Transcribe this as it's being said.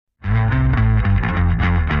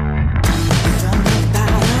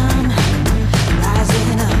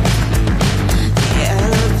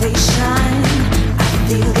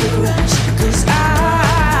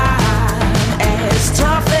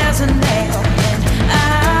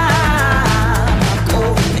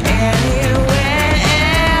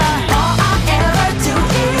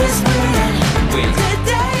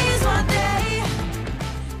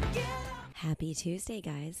Tuesday,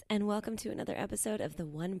 guys, and welcome to another episode of the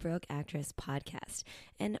One Broke Actress podcast,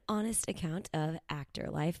 an honest account of actor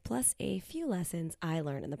life plus a few lessons I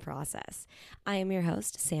learned in the process. I am your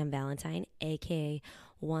host, Sam Valentine, aka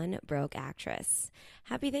One Broke Actress.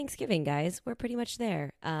 Happy Thanksgiving, guys. We're pretty much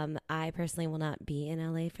there. I personally will not be in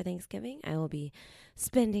LA for Thanksgiving. I will be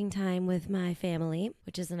spending time with my family,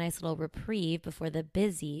 which is a nice little reprieve before the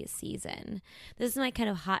busy season. This is my kind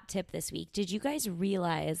of hot tip this week. Did you guys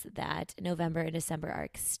realize that November and December are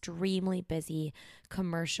extremely busy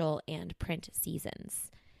commercial and print seasons?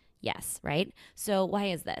 Yes, right? So why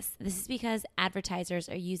is this? This is because advertisers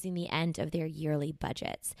are using the end of their yearly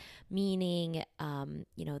budgets, meaning,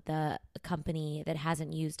 the company that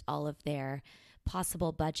hasn't used all of their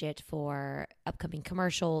possible budget for upcoming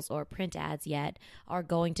commercials or print ads yet are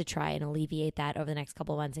going to try and alleviate that over the next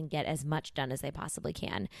couple of months and get as much done as they possibly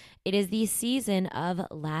can. It is the season of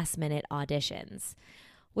last minute auditions,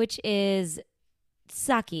 which is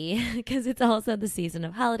sucky because it's also the season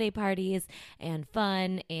of holiday parties and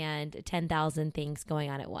fun and 10,000 things going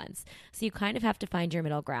on at once. So you kind of have to find your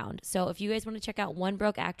middle ground. So if you guys want to check out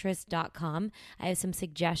onebrokeactress.com, I have some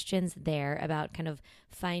suggestions there about kind of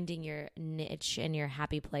finding your niche and your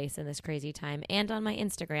happy place in this crazy time, and on my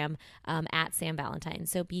Instagram at Sam Valentine.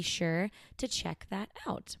 So be sure to check that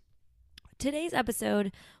out. Today's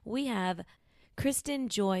episode, we have Kristen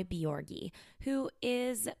Joy Bjorgi, who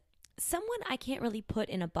is someone I can't really put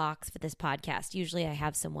in a box for this podcast. Usually I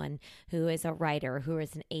have someone who is a writer, who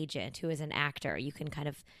is an agent, who is an actor. You can kind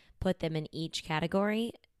of put them in each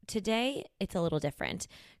category. Today, it's a little different.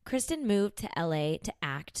 Kristen moved to LA to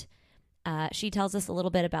act. She tells us a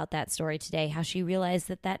little bit about that story today, how she realized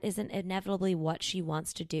that that isn't inevitably what she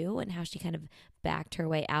wants to do, and how she kind of backed her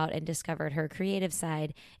way out and discovered her creative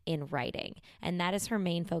side in writing. And that is her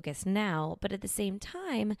main focus now. But at the same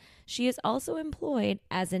time, she is also employed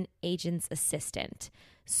as an agent's assistant.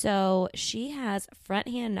 So she has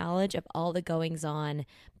front-hand knowledge of all the goings-on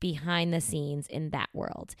behind the scenes in that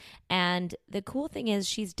world. And the cool thing is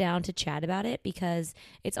she's down to chat about it because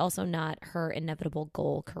it's also not her inevitable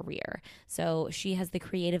goal career. So she has the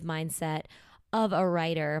creative mindset of a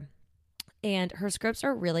writer, and her scripts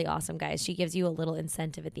are really awesome, guys. She gives you a little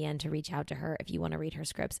incentive at the end to reach out to her if you want to read her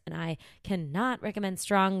scripts. And I cannot recommend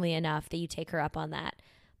strongly enough that you take her up on that.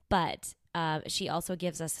 But she also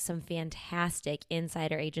gives us some fantastic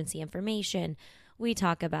insider agency information. We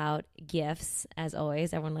talk about gifts, as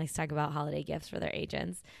always. Everyone likes to talk about holiday gifts for their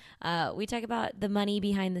agents. We talk about the money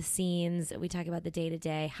behind the scenes. We talk about the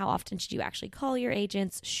day-to-day. How often should you actually call your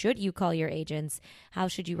agents? Should you call your agents? How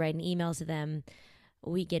should you write an email to them?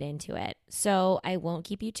 We get into it. So I won't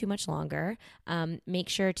keep you too much longer. Make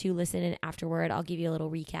sure to listen in afterward. I'll give you a little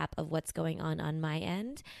recap of what's going on my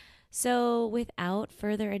end. So without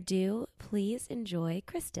further ado, please enjoy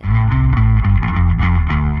Kristen.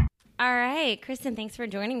 All right, Kristen, thanks for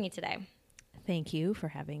joining me today. Thank you for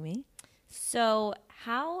having me. So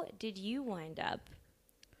how did you wind up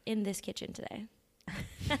in this kitchen today?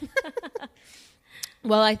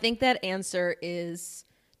 Well, I think that answer is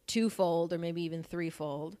twofold or maybe even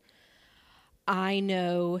threefold. I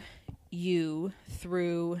know you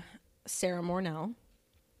through Sarah Mornell,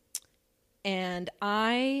 and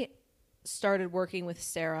I started working with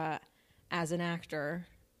Sarah as an actor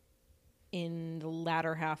in the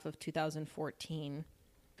latter half of 2014.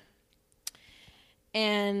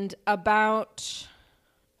 And about,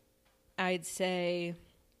 I'd say,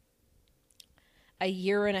 a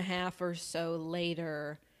year and a half or so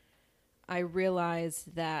later, I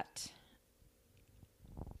realized that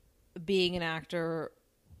being an actor,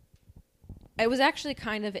 it was actually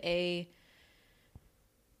kind of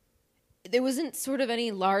there wasn't sort of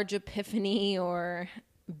any large epiphany or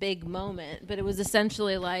big moment, but it was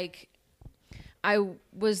essentially like I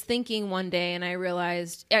was thinking one day and I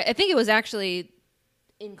realized, I think it was actually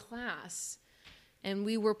in class, and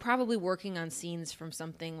we were probably working on scenes from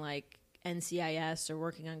something like NCIS or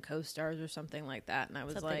working on Co-Stars or something like that. And I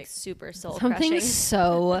was Something like, super soul-crushing. something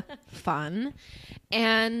so fun.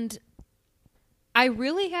 And I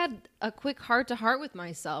really had a quick heart-to-heart with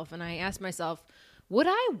myself. And I asked myself, would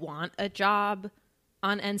I want a job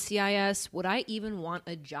on NCIS? Would I even want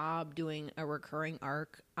a job doing a recurring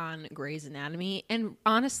arc on Grey's Anatomy? And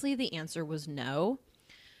honestly, the answer was no.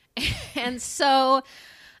 And so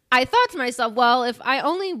I thought to myself, well, if I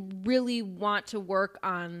only really want to work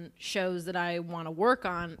on shows that I want to work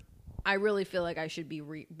on, I really feel like I should be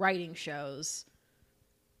writing shows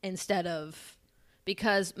instead of,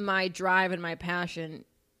 because my drive and my passion,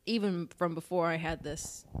 even from before I had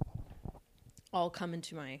this all come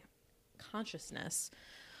into my consciousness,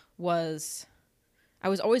 was I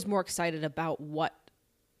was always more excited about what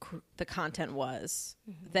the content was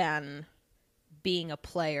than being a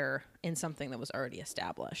player in something that was already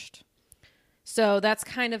established. So that's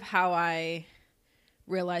kind of how I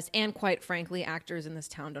realized, and quite frankly, actors in this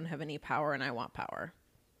town don't have any power, and I want power.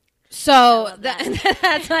 So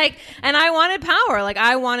that's like, and I wanted power. Like,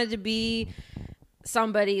 I wanted to be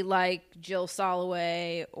somebody like Jill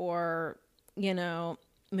Soloway or, you know,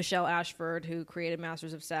 Michelle Ashford, who created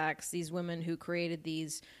Masters of Sex, these women who created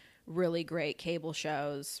these really great cable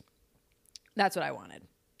shows. That's what I wanted.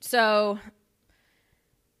 So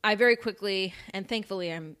I very quickly, and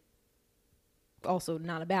thankfully I'm also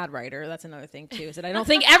not a bad writer. That's another thing too, is that I don't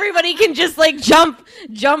think everybody can just like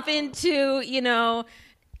jump into, you know,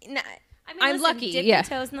 I'm listen, lucky. Dip Yeah. your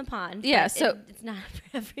toes in the pond. Yeah. So it's not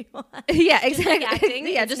for everyone. Yeah, exactly. Just like acting,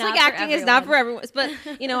 yeah, it's just not like for acting is not for everyone. But,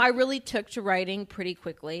 you know, I really took to writing pretty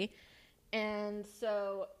quickly. And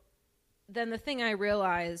so then the thing I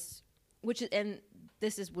realized, which is, and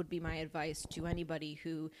this would be my advice to anybody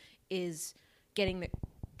who is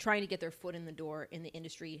trying to get their foot in the door in the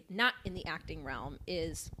industry, not in the acting realm,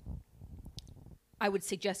 is I would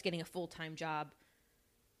suggest getting a full-time job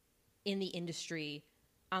in the industry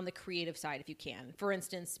on the creative side if you can. For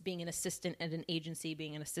instance, being an assistant at an agency,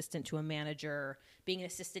 being an assistant to a manager, being an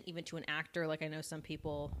assistant even to an actor. Like, I know some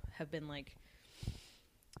people have been like,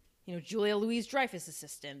 you know, Julia Louis-Dreyfus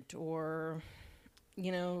assistant, or,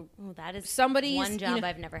 you know, that is somebody's one job, you know,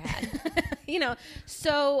 I've never had. you know,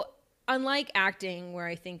 so unlike acting, where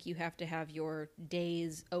I think you have to have your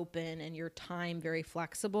days open and your time very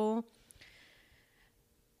flexible,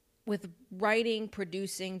 with writing,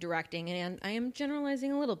 producing, directing, and I am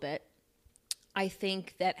generalizing a little bit, I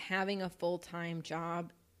think that having a full-time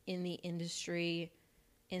job in the industry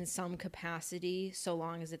in some capacity, so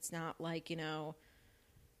long as it's not like, you know,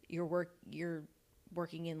 you're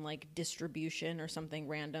working in like distribution or something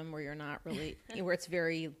random where you're not really, where it's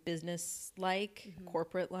very business-like,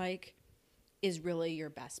 corporate-like, is really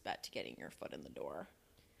your best bet to getting your foot in the door.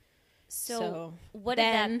 So what did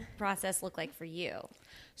that process look like for you?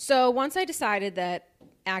 So once I decided that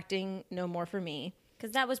acting no more for me,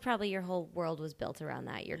 because that was probably your whole world was built around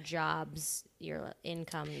that, your jobs, your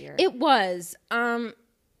income, It was.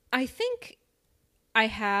 I think I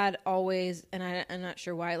had always, and I'm not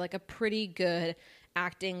sure why, like a pretty good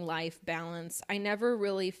acting life balance. I never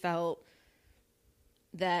really felt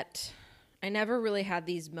that. I never really had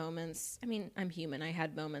these moments. I mean, I'm human. I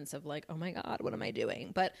had moments of like, oh my God, what am I doing?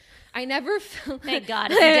 But I never felt. Thank God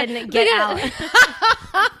if you didn't get out.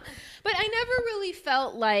 But I never really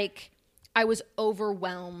felt like I was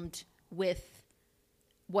overwhelmed with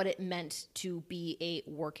what it meant to be a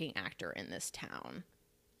working actor in this town.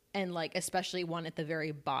 And like, especially one at the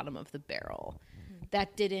very bottom of the barrel. Mm-hmm.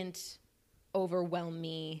 That didn't overwhelm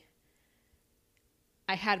me.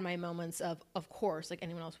 I had my moments of course, like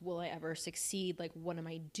anyone else, will I ever succeed? Like, what am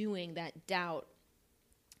I doing? That doubt.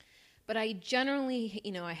 But I generally,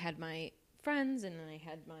 you know, I had my friends and I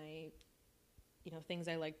had my, you know, things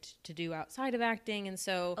I liked to do outside of acting. And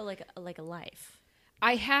so. Oh, like a life.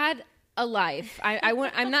 I had a life.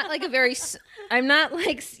 I'm not like a very, I'm not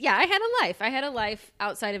like, yeah, I had a life. I had a life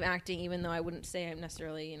outside of acting, even though I wouldn't say I'm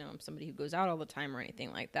necessarily, you know, I'm somebody who goes out all the time or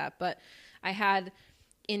anything like that. But I had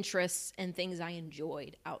interests and things I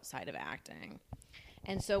enjoyed outside of acting.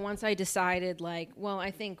 And so once I decided like, well,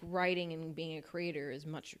 I think writing and being a creator is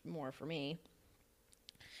much more for me,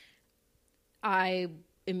 I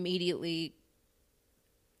immediately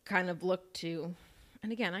kind of looked to,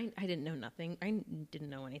 and again, I didn't know nothing. I didn't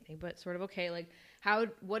know anything, but sort of, okay, like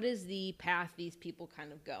what is the path these people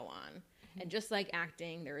kind of go on? Mm-hmm. And just like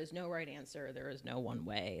acting, there is no right answer. There is no one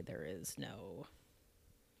way. There is no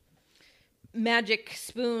magic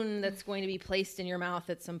spoon that's going to be placed in your mouth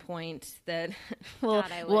at some point that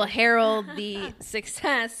will herald the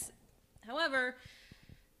success. However,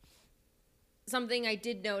 something I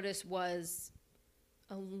did notice was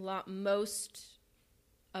most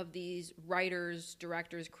of these writers,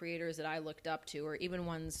 directors, creators that I looked up to, or even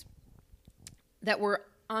ones that were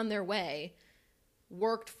on their way,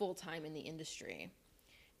 worked full-time in the industry.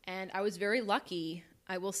 And I was very lucky,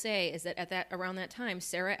 I will say, is that around that time,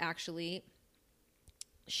 Sarah actually,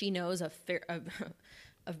 she knows a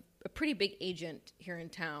pretty big agent here in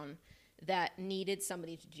town that needed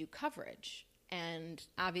somebody to do coverage. And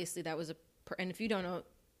obviously that was and if you don't know,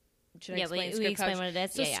 should I explain script coverage? What it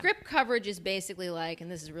is? So script coverage is basically like, and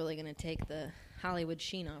this is really going to take the Hollywood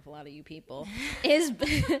sheen off a lot of you people, is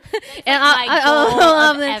and I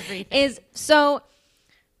love everything. Is so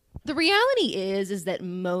the reality is that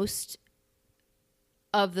most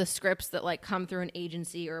of the scripts that like come through an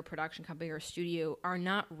agency or a production company or a studio are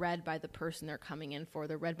not read by the person they're coming in for.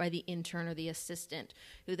 They're read by the intern or the assistant,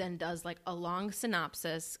 who then does like a long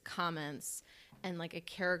synopsis, comments, and like a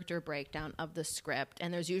character breakdown of the script.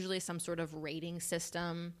 And there's usually some sort of rating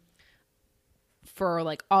system for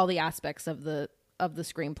like all the aspects of the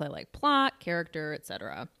screenplay, like plot, character,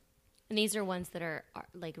 etc. And these are ones that are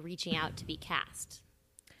like reaching out to be cast.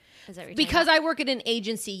 Is that what you're Because talking I work at an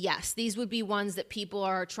agency, yes. These would be ones that people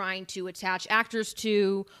are trying to attach actors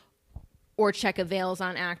to or check avails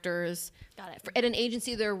on actors. Got it. At an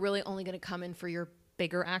agency, they're really only going to come in for your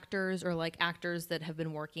bigger actors or like actors that have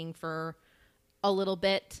been working for a little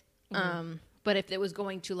bit. But if it was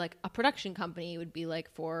going to like a production company, it would be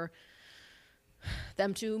like for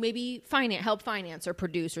them to maybe help finance or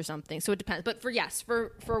produce or something. So it depends. But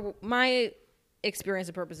for my experience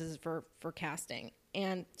and purposes for casting.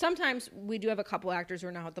 And sometimes we do have a couple actors who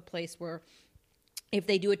are now at the place where if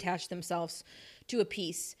they do attach themselves to a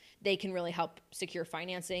piece, they can really help secure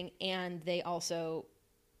financing, and they also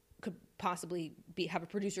could possibly have a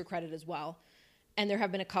producer credit as well. And there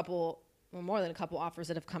have been more than a couple offers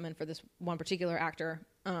that have come in for this one particular actor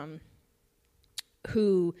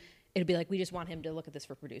who it'd be like, we just want him to look at this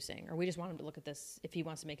for producing, or we just want him to look at this if he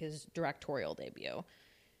wants to make his directorial debut.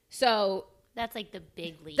 So that's like the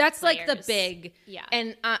big league. That's players. like the big. Yeah.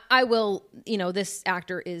 And I will, this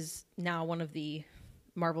actor is now one of the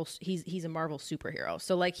Marvel. He's a Marvel superhero.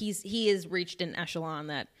 So like he has reached an echelon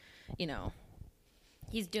that,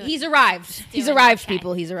 He's arrived. He's arrived, okay.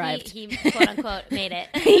 People. He's arrived. He quote unquote made it.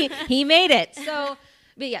 he made it. So,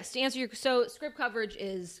 but yes, to answer script coverage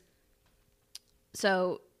is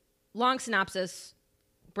long synopsis,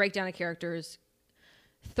 breakdown of characters,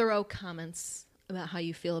 thorough comments about how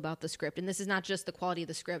you feel about the script. And this is not just the quality of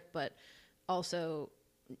the script, but also,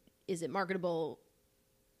 is it marketable?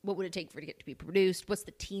 What would it take for it to be produced? What's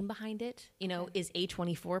the team behind it? Is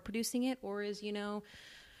A24 producing it, or is,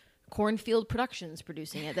 Cornfield Productions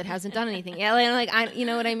producing it that hasn't done anything? Yeah, you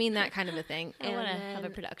know what I mean? That kind of a thing. I want to have a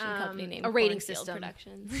production company named a rating Cornfield system.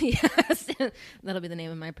 Productions. Yes. That'll be the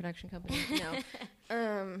name of my production company.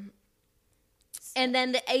 No. And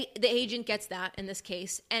then the agent gets that in this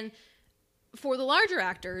case. And for the larger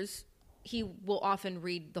actors, he will often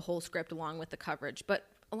read the whole script along with the coverage. But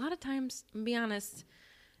a lot of times, to be honest,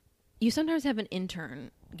 you sometimes have an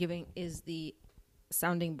intern is the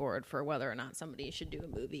sounding board for whether or not somebody should do a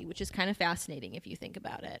movie, which is kind of fascinating if you think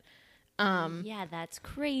about it. Yeah, that's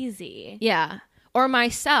crazy. Yeah. Or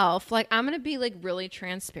myself, like, I'm going to be like really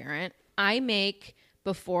transparent. I make,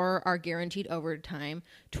 before our guaranteed overtime,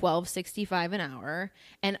 $12.65 an hour,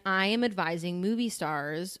 and I am advising movie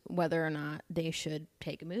stars whether or not they should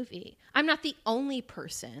take a movie. I'm not the only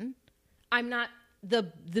person. I'm not the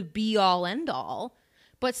be all end all,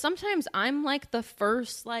 but sometimes I'm like the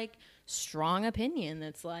first like strong opinion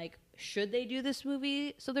that's like, should they do this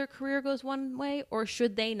movie so their career goes one way, or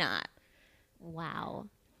should they not? Wow.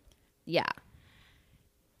 Yeah.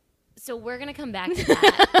 So we're going to come back to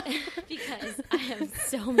that because I have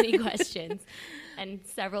so many questions and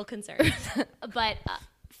several concerns. But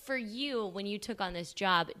for you, when you took on this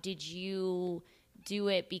job, did you do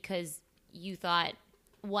it because you thought,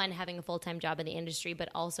 one, having a full-time job in the industry, but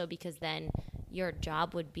also because then your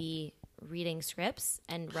job would be reading scripts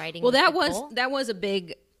and writing? Well, that was a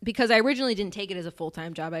big, because I originally didn't take it as a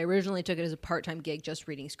full-time job. I originally took it as a part-time gig, just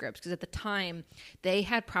reading scripts, because at the time they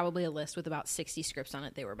had probably a list with about 60 scripts on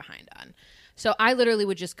it they were behind on. So I literally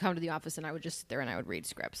would just come to the office and I would just sit there and I would read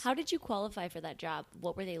scripts. How did you qualify for that job?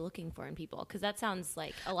 What were they looking for in people? Because that sounds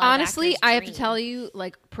like a lot. Honestly, of I have to tell you,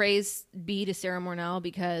 like, praise be to Sarah Mornell,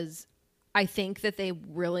 because I think that they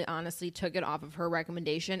really honestly took it off of her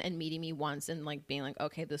recommendation and meeting me once and like being like,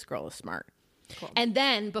 okay, this girl is smart. Cool. And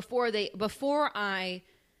then before I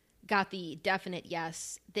got the definite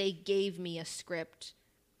yes, they gave me a script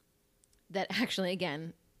that actually,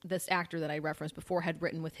 again, this actor that I referenced before had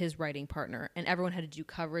written with his writing partner, and everyone had to do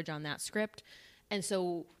coverage on that script. And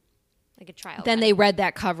so like a trial. Then they read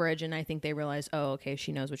that coverage, and I think they realized, oh, okay,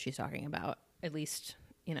 she knows what she's talking about. At least,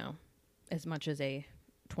 as much as a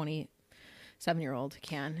 27-year-old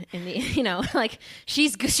can in the, like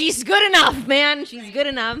she's good enough, man. She's right. Good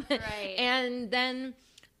enough. Right. And then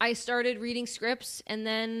I started reading scripts, and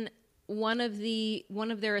then one of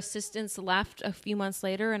their assistants left a few months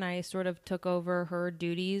later, and I sort of took over her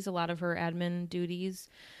duties, a lot of her admin duties,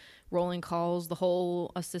 rolling calls, the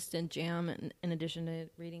whole assistant jam, in addition to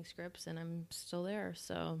reading scripts, and I'm still there.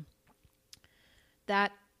 So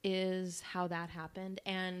that is how that happened.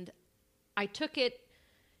 And I took it,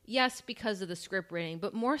 yes, because of the script reading,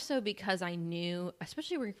 but more so because I knew,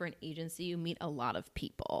 especially working for an agency, you meet a lot of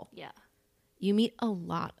people. Yeah. you meet a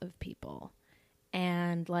lot of people.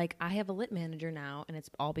 And like, I have a lit manager now, and it's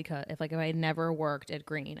all because if I had never worked at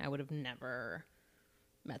Green, I would have never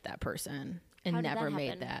met that person and How did never that made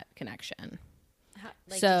happen? that connection.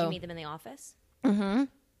 Did So- you meet them in the office? Mm-hmm.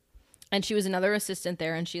 And she was another assistant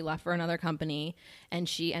there, and she left for another company, and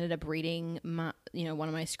she ended up reading one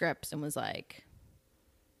of my scripts and was like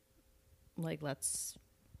let's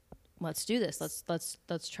do this.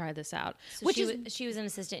 Let's try this out. So she was an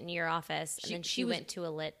assistant in your office, and then she went to a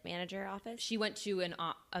lit manager office? She went to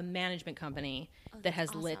a management company that has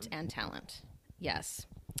awesome. lit and talent. Yes.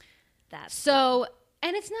 That's So,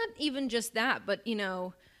 and it's not even just that, but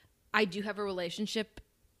I do have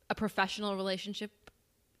a professional relationship,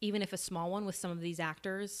 even if a small one, with some of these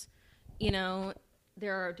actors.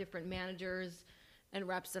 There are different managers and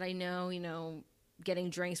reps that I know, getting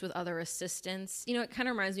drinks with other assistants. It kind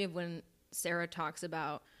of reminds me of when Sarah talks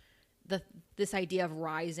about this idea of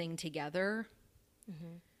rising together.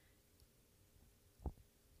 Mm-hmm.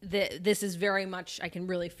 This is very much, I can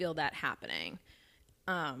really feel that happening.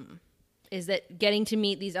 Is that getting to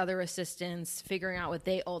meet these other assistants, figuring out what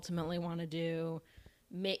they ultimately want to do,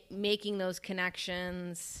 making those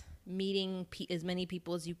connections, meeting as many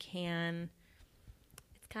people as you can.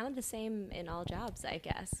 It's kind of the same in all jobs, I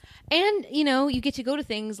guess. And, you get to go to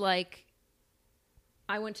things like,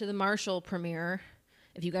 I went to the Marshall premiere.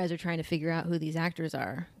 If you guys are trying to figure out who these actors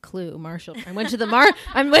are, clue, Marshall. I went to the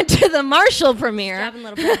Marshall premiere. Dropping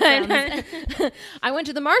little breadcrumbs. I went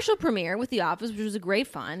to the Marshall premiere with The Office, which was a great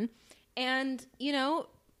fun. And,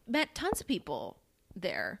 met tons of people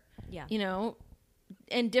there. Yeah.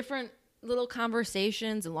 And different little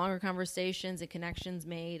conversations and longer conversations and connections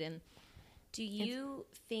made. And do you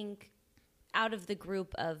think, out of the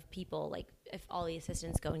group of people, like if all the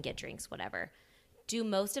assistants go and get drinks, whatever, do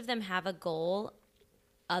most of them have a goal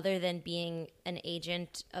other than being an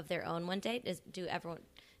agent of their own one day?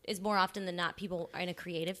 Is more often than not people are in a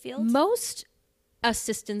creative field? Most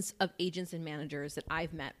assistants of agents and managers that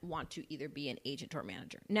I've met want to either be an agent or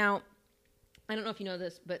manager. Now, I don't know if you know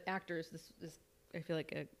this, but actors, this is, I feel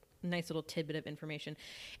like, a nice little tidbit of information.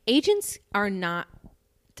 Agents are not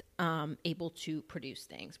able to produce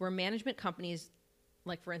things. Where management companies,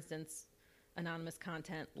 like for instance, Anonymous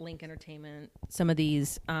Content, Link Entertainment, some of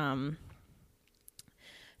these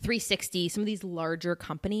 360, some of these larger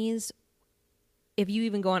companies, if you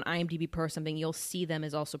even go on IMDb Pro or something, you'll see them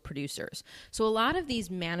as also producers. So a lot of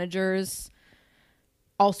these managers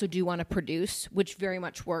also do want to produce, which very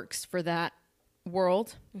much works for that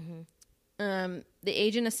world. Mm-hmm. The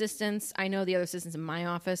agent assistants, I know the other assistants in my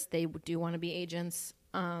office, they do want to be agents.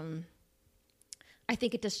 I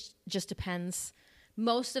think it just depends.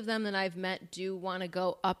 Most of them that I've met do want to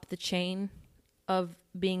go up the chain of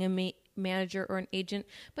being a manager or an agent,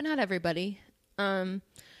 but not everybody. I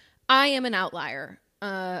am an outlier.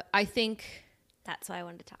 I think that's why I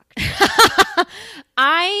wanted to talk.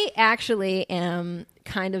 I actually am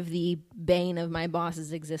kind of the bane of my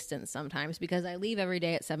boss's existence sometimes, because I leave every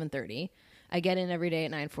day at 7:30. I get in every day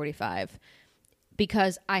at 9:45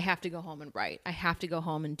 because I have to go home and write. I have to go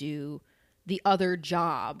home and do the other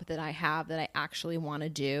job that I have that I actually want to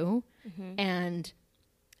do. Mm-hmm. And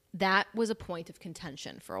that was a point of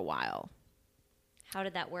contention for a while. How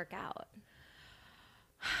did that work out?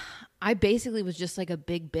 I basically was just like a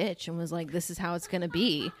big bitch and was like, this is how it's going to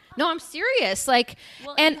be. No, I'm serious. Like,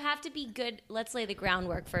 well, and you have to be good. Let's lay the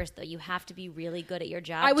groundwork first, though. You have to be really good at your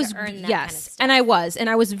job to earn that yes, kind of stuff. and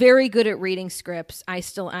I was very good at reading scripts. I'm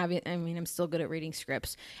still good at reading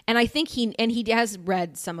scripts. And I think he has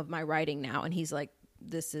read some of my writing now, and he's like,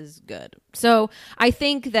 this is good. So I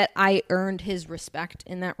think that I earned his respect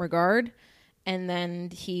in that regard. And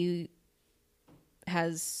then he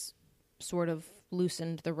has sort of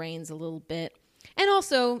loosened the reins a little bit. And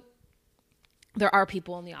also, there are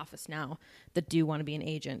people in the office now that do want to be an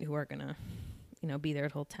agent who are going to, be there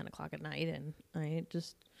till 10 o'clock at night. And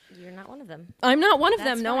You're not one of them. I'm not one of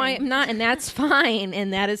them. No, I am not. And that's fine.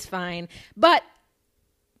 And that is fine. But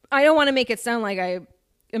I don't want to make it sound like I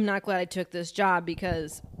am not glad I took this job,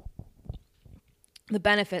 because the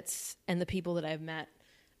benefits and the people that I've met,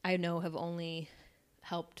 I know have only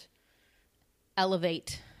helped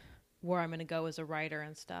elevate where I'm going to go as a writer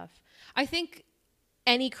and stuff. I think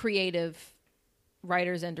any creative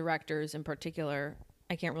writers and directors in particular,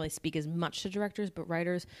 I can't really speak as much to directors, but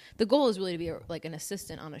writers, the goal is really to be like an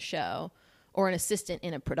assistant on a show or an assistant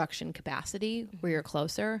in a production capacity where you're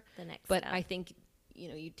closer. The next but step. I think,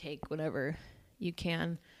 you take whatever you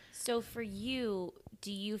can. So for you,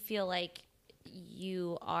 do you feel like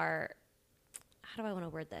you are, how do I want to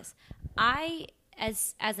word this?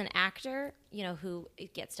 As an actor, who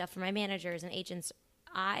gets stuff from my managers and agents,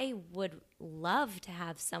 I would love to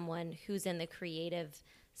have someone who's in the creative,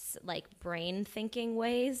 like brain thinking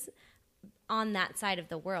ways on that side of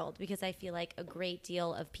the world, because I feel like a great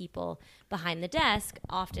deal of people behind the desk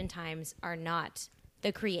oftentimes are not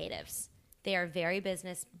the creatives. They are very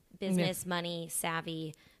business, money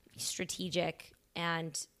savvy, strategic,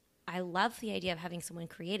 and I love the idea of having someone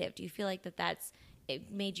creative. Do you feel like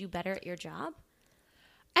it made you better at your job?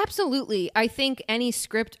 Absolutely. I think any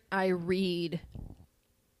script I read,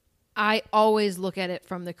 I always look at it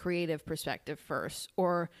from the creative perspective first,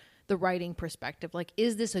 or the writing perspective. Like,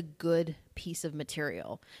 is this a good piece of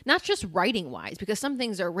material? Not just writing wise, because some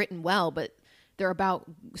things are written well, but they're about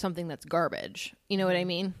something that's garbage. You know what I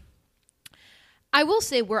mean? I will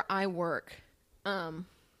say where I work,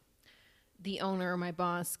 the owner, my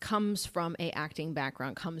boss, comes from a acting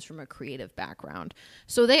background, comes from a creative background.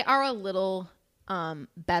 So they are a little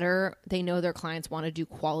better. They know their clients want to do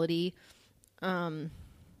quality. And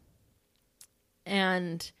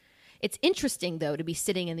it's interesting, though, to be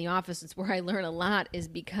sitting in the office. It's where I learn a lot, is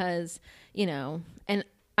because, and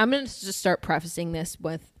I'm going to just start prefacing this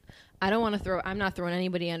with, I'm not throwing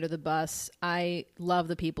anybody under the bus. I love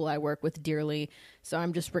the people I work with dearly. So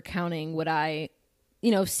I'm just recounting what I,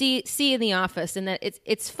 see in the office. And that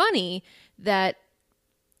it's funny that,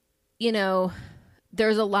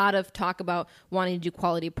 there's a lot of talk about wanting to do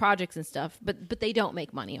quality projects and stuff, but they don't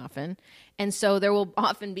make money often. And so there will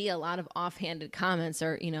often be a lot of offhanded comments,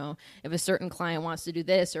 or, if a certain client wants to do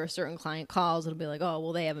this or a certain client calls, it'll be like, oh,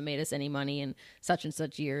 well, they haven't made us any money in such and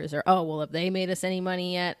such years, or, oh, well, have they made us any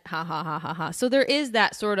money yet? Ha, ha, ha, ha, ha. So there is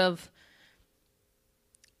that sort of,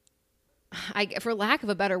 for lack of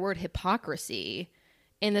a better word, hypocrisy,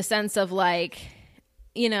 in the sense of like,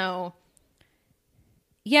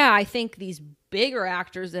 I think these bigger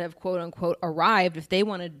actors that have quote unquote arrived, if they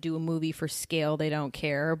want to do a movie for scale, they don't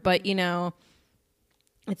care. But,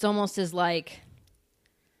 it's almost as like,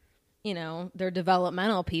 they're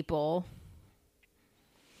developmental people.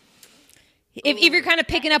 If you're kind of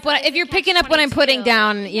picking up what I'm putting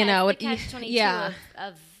down, yeah.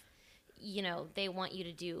 Of they want you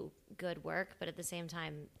to do good work, but at the same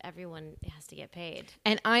time, everyone has to get paid.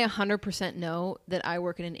 And I 100% know that I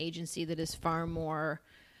work in an agency that is far more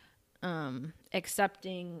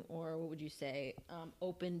accepting, or what would you say,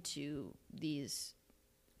 open to these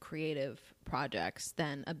creative projects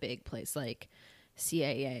than a big place like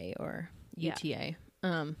CAA or UTA.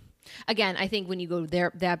 Again, I think when you go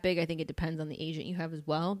there that big, I think it depends on the agent you have as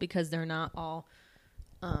well, because they're not all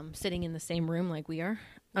sitting in the same room like we are.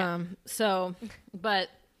 Yeah. But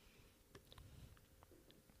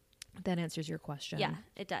that answers your question. Yeah,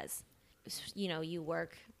 it does. You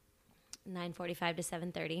work 9:45 to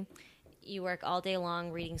 7:30. You work all day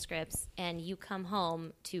long reading scripts, and you come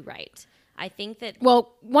home to write. I think that.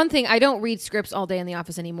 Well, one thing, I don't read scripts all day in the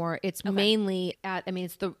office anymore. It's mainly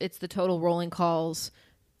it's the total rolling calls,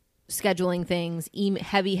 scheduling things,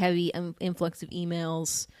 heavy influx of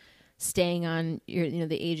emails, staying on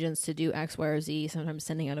the agents to do X, Y, or Z. Sometimes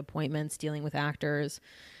sending out appointments, dealing with actors.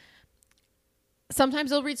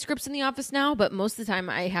 Sometimes I'll read scripts in the office now, but most of the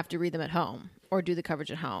time I have to read them at home or do the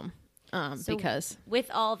coverage at home. Because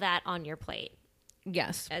with all that on your plate,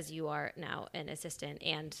 yes, as you are now an assistant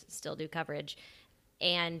and still do coverage,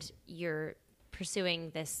 and you're pursuing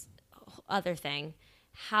this other thing,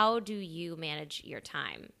 how do you manage your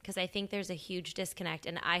time? Because I think there's a huge disconnect,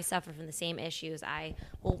 and I suffer from the same issues. I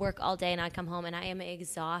will work all day and I come home and I am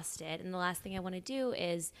exhausted, and the last thing I want to do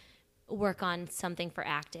is work on something for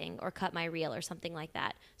acting or cut my reel or something like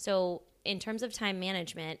that. So in terms of time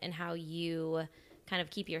management and how you kind of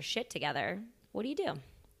keep your shit together, what do you do?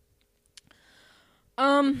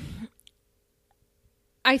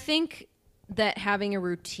 I think that having a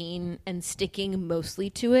routine and sticking mostly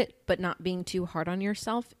to it, but not being too hard on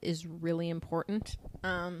yourself, is really important.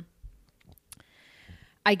 I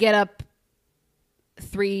get up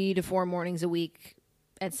 3 to 4 mornings a week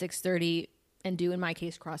at 6:30 and do, in my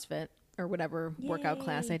case, CrossFit or whatever workout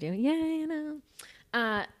class I do.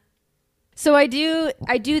 So I do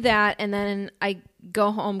that, and then I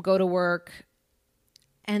go home, go to work,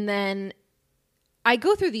 and then I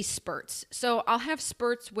go through these spurts. So I'll have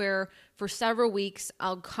spurts where for several weeks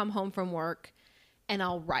I'll come home from work and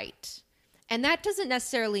I'll write. And that doesn't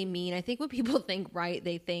necessarily mean, I think when people think write,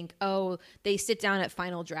 they think, oh, they sit down at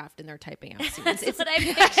final draft and they're typing out scenes. It's what I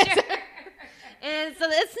picture. And so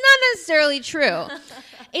it's not necessarily true.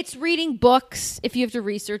 It's reading books if you have to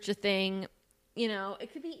research a thing.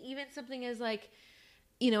 It could be even something as like,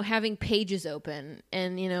 having pages open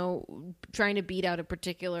and, trying to beat out a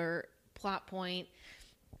particular plot point.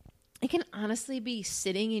 it can honestly be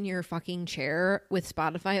sitting in your fucking chair with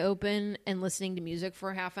Spotify open and listening to music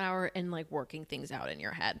for a half an hour and like working things out in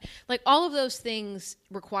your head. Like all of those things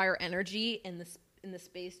require energy in the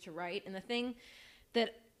space to write. And the thing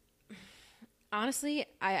that honestly,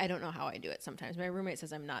 I don't know how I do it sometimes. My roommate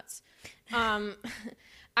says I'm nuts.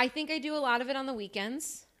 I think I do a lot of it on the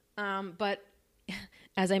weekends. But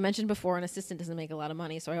as I mentioned before, an assistant doesn't make a lot of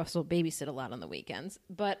money, so I also babysit a lot on the weekends.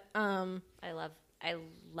 But I love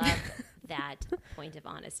that point of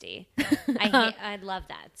honesty. I love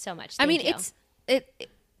that so much. Thank you.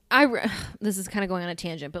 This is kind of going on a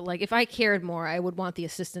tangent, but like if I cared more, I would want the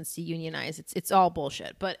assistants to unionize. It's all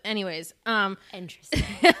bullshit. But anyways, interesting.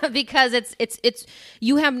 because it's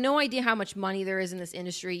you have no idea how much money there is in this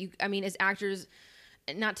industry. As actors,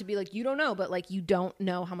 not to be like you don't know, but like you don't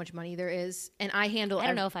know how much money there is. And I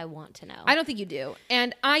don't know if I want to know. I don't think you do.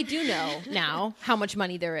 And I do know now how much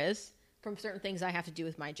money there is from certain things I have to do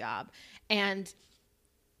with my job. And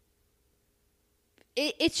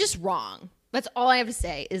it's just wrong. That's all I have to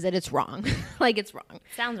say is that it's wrong. Like it's wrong.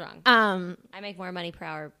 Sounds wrong. I make more money per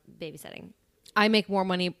hour babysitting. I make more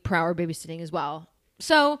money per hour babysitting as well.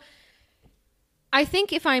 So I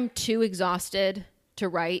think if I'm too exhausted to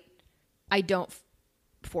write, I don't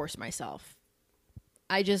force myself.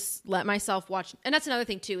 I just let myself watch. And that's another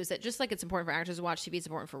thing too, is that just like it's important for actors to watch TV, it's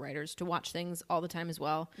important for writers to watch things all the time as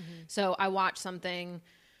well. Mm-hmm. So I watch something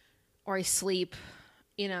or I sleep,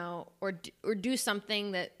 or do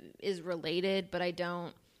something that is related, but I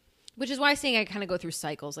don't, which is why I'm saying I kind of go through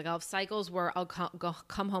cycles. Like I'll have cycles where I'll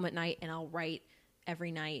come home at night and I'll write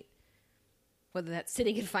every night, whether that's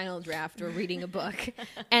sitting in final draft or reading a book.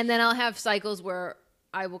 And then I'll have cycles where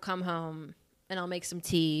I will come home and I'll make some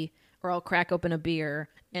tea or I'll crack open a beer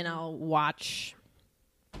and I'll watch,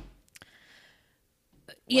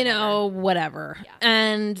 whatever. Yeah.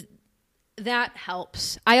 And that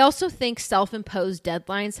helps. I also think self-imposed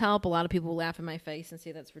deadlines help. A lot of people will laugh in my face and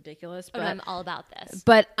say that's ridiculous. But I'm all about this.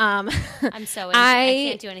 But I'm so I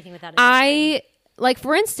can't do anything without it. Like,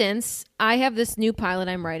 for instance, I have this new pilot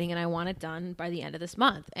I'm writing and I want it done by the end of this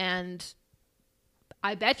month. And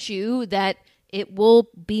I bet you that it will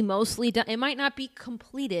be mostly done. It might not be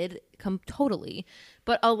completed totally,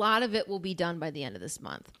 but a lot of it will be done by the end of this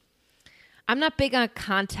month. I'm not big on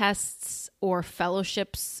contests or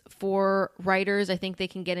fellowships for writers. I think they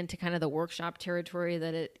can get into kind of the workshop territory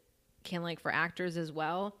that it can like for actors as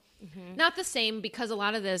well. Mm-hmm. Not the same, because a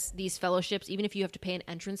lot of these fellowships, even if you have to pay an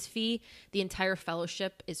entrance fee, the entire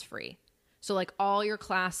fellowship is free. So like all your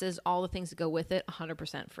classes, all the things that go with it,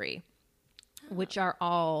 100% free, which are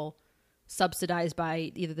all subsidized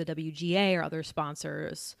by either the WGA or other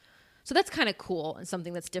sponsors. So that's kind of cool and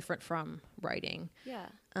something that's different from writing. Yeah.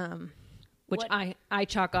 Which I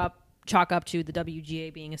chalk up to the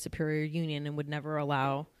WGA being a superior union and would never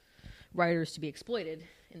allow writers to be exploited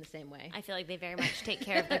in the same way. I feel like they very much take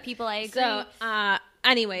care of their people. I agree. So,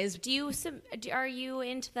 anyways, are you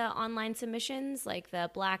into the online submissions, like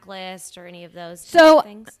the Blacklist or any of those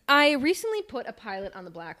things? I recently put a pilot on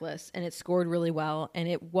the Blacklist, and it scored really well, and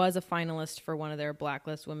it was a finalist for one of their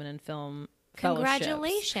Blacklist Women in Film fellowships.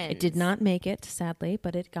 Congratulations! It did not make it, sadly,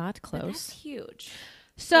 but it got close. But that's huge.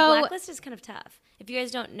 So the Blacklist is kind of tough. If you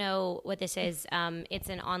guys don't know what this is, it's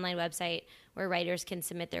an online website where writers can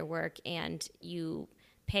submit their work, and you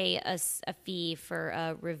pay a fee for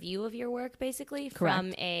a review of your work, basically. Correct.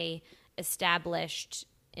 From a established,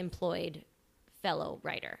 employed fellow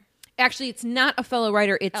writer. Actually, it's not a fellow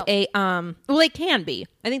writer. It's well, they can be.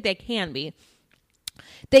 I think they can be.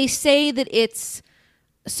 They say that it's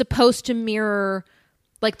supposed to mirror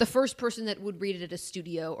like the first person that would read it at a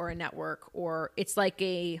studio or a network, or it's like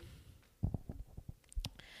I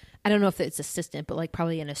don't know if it's assistant, but like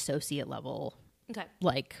probably an associate level. Okay.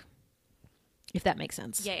 Like, if that makes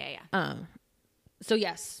sense. Yeah. So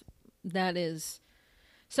yes, that is.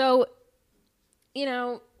 So,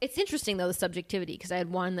 it's interesting though, the subjectivity, because I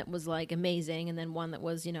had one that was like amazing and then one that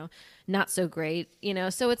was, not so great,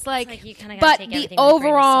 so it's like you kind of but the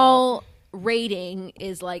overall rating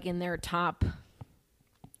is like in their top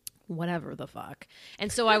whatever the fuck. And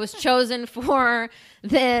so I was chosen for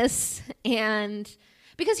this, and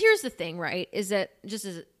because here's the thing, right, is that just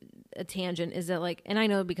as a tangent, is that like, and I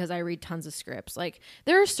know because I read tons of scripts, like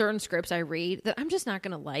there are certain scripts I read that I'm just not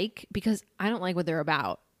going to like because I don't like what they're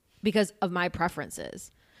about because of my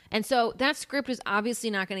preferences. And so that script is obviously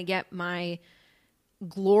not going to get my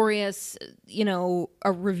glorious,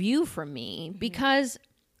 a review from me because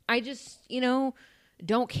I just,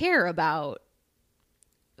 don't care about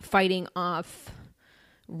fighting off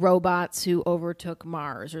robots who overtook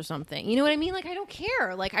Mars or something. You know what I mean? Like, I don't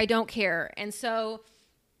care. And so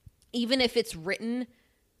even if it's written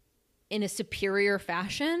in a superior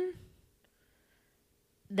fashion,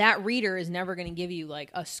 that reader is never going to give you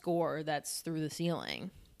like a score that's through the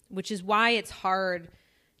ceiling, which is why it's hard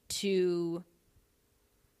to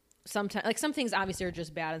sometimes, like some things obviously are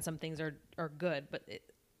just bad and some things are good, but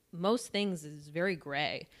most things is very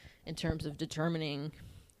gray in terms of determining,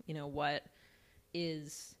 you know, what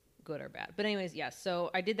is good or bad. But anyways, yes.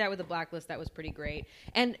 So I did that with the Blacklist. That was pretty great.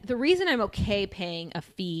 And the reason I'm okay paying a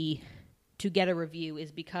fee to get a review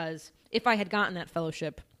is because if I had gotten that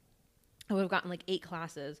fellowship, I would have gotten like 8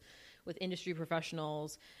 classes with industry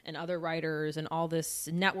professionals and other writers and all this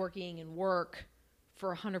networking and work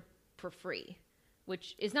for $100 for free,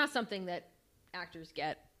 which is not something that actors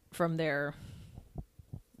get from their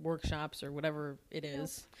workshops or whatever it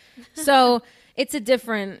is. So it's a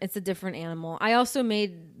different animal. I also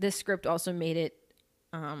made this script, also made it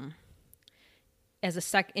as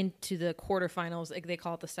a into the quarterfinals. Like they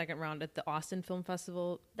call it the second round at the Austin Film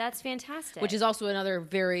Festival. That's fantastic. Which is also another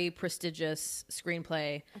very prestigious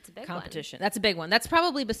screenplay competition. One. That's a big one. That's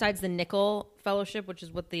probably besides the Nickel Fellowship, which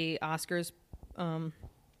is what the Oscars,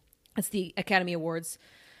 it's the Academy Awards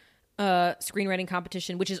screenwriting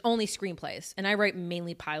competition, which is only screenplays. And I write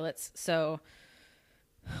mainly pilots. So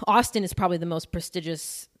Austin is probably the most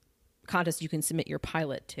prestigious contest you can submit your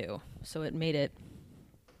pilot to. So it made it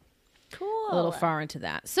cool. A little far into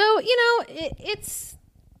that. So, you know, it's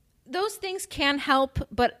those things can help,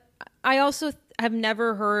 but I also have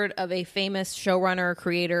never heard of a famous showrunner,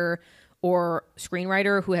 creator, or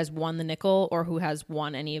screenwriter who has won the Nickel or who has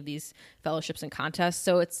won any of these fellowships and contests.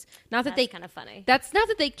 So it's not that that's kind of funny. That's not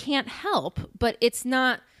that they can't help, but it's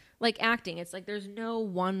not like acting. It's like there's no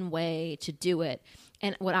one way to do it.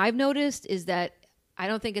 And what I've noticed is that I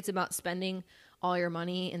don't think it's about spending all your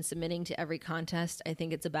money and submitting to every contest. I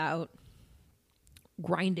think it's about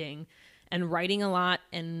grinding and writing a lot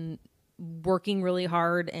and working really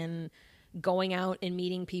hard and going out and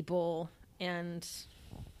meeting people and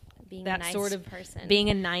being that a nice sort of person.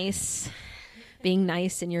 being nice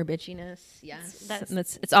in your bitchiness. Yes.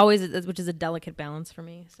 It's always, which is a delicate balance for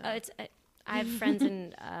me. So. I have friends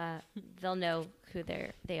and they'll know who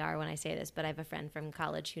they are when I say this, but I have a friend from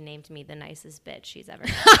college who named me the nicest bitch she's ever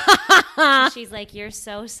met. She's like, "You're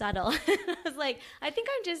so subtle." I was like, "I think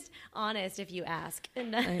I'm just honest if you ask." I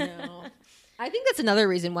know. I think that's another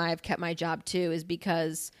reason why I've kept my job too, is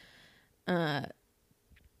because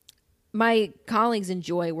my colleagues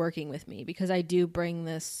enjoy working with me because I do bring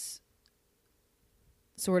this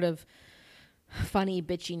sort of funny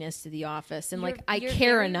bitchiness to the office, and I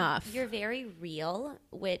care enough. You're very real,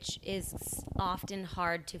 which is often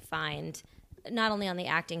hard to find, not only on the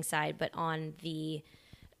acting side but on the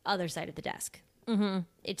other side of the desk. Mm-hmm.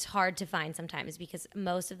 It's hard to find sometimes because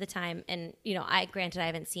most of the time, and you know, I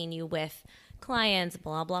haven't seen you with clients,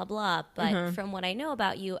 blah blah blah, but from what I know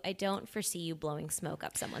about you, I don't foresee you blowing smoke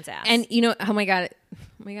up someone's ass. And you know, oh my god,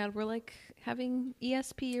 we're like having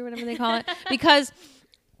ESP or whatever they call it because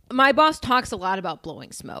my boss talks a lot about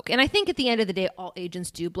blowing smoke. And I think at the end of the day, all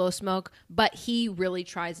agents do blow smoke, but he really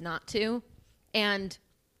tries not to. And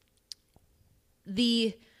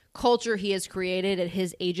the culture he has created at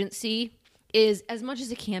his agency is, as much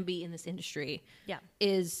as it can be in this industry,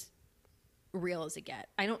 is real as it gets.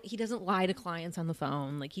 He doesn't lie to clients on the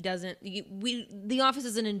phone. Like the office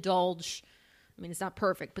doesn't indulge. I mean, it's not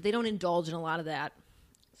perfect, but they don't indulge in a lot of that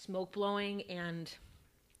smoke blowing and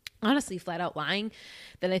honestly flat out lying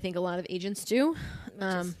that I think a lot of agents do,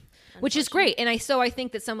 which is great. And I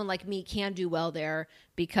think that someone like me can do well there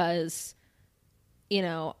because, you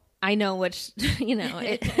know, I know which, you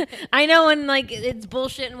know, I know when like it's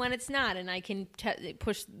bullshit and when it's not, and I can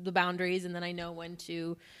push the boundaries, and then I know when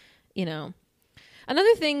to, you know.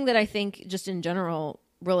 Another thing that I think just in general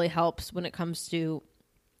really helps when it comes to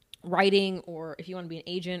writing, or if you want to be an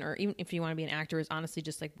agent, or even if you want to be an actor, is honestly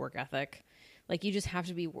just like work ethic. Like you just have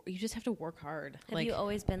to work hard. Have you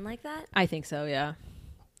always been like that? I think so. Yeah,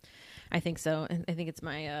 I think so. And I think it's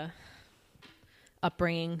my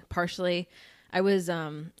upbringing partially. I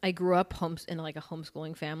grew up in like a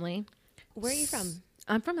homeschooling family. Where are you from?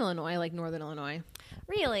 I'm from Illinois, like Northern Illinois.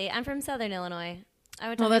 Really? I'm from Southern Illinois. I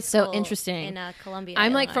went to that's so interesting. In Columbia,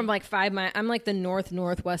 I'm Illinois. like from like 5 miles. I'm like the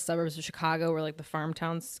northwest suburbs of Chicago, where like the farm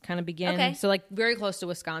towns kind of begin. Okay. So like very close to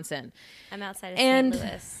Wisconsin. I'm outside of St.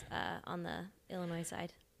 Louis on the Illinois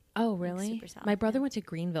side. Oh, really? Like super south. My brother went to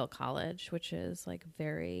Greenville College, which is like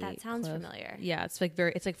very. That sounds close. familiar. Yeah, it's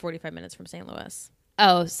like 45 minutes from St. Louis.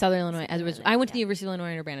 Oh, Southern Illinois. I went to the University of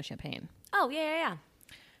Illinois in Urbana-Champaign. Oh yeah.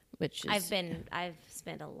 Which is, I've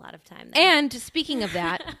spent a lot of time there. And speaking of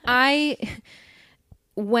that, I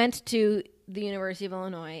went to the University of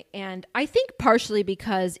Illinois, and I think partially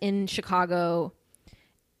because in Chicago,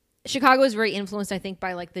 Chicago is very influenced, I think,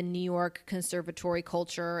 by like the New York conservatory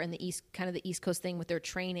culture and the East Coast thing with their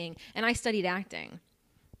training. And I studied acting.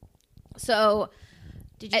 So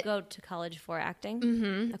did you go to college for acting?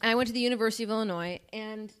 Mm-hmm. Okay. I went to the University of Illinois,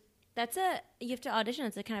 and you have to audition.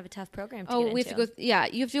 It's a kind of a tough program to get into. We have to go.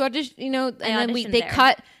 You have to audition. And then they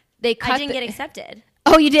cut. I didn't get accepted.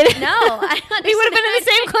 Oh, you didn't? No, we would have been in the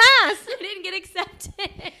same class. I didn't get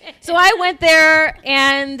accepted. So I went there,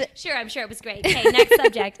 and sure, I'm sure it was great. Okay, next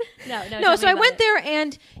subject. No. So I went there,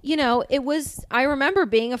 and it was. I remember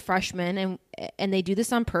being a freshman, and they do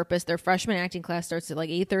this on purpose. Their freshman acting class starts at like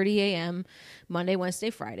 8:30 a.m. Monday, Wednesday,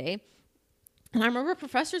 Friday. And I remember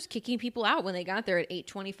professors kicking people out when they got there at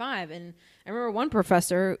 8:25. And I remember one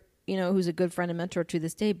professor, who's a good friend and mentor to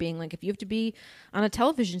this day, being like, if you have to be on a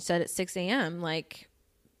television set at 6 a.m., like,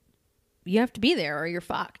 you have to be there or you're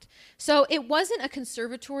fucked. So it wasn't a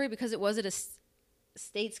conservatory because it was at a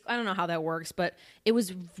state. I don't know how that works, but it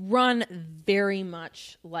was run very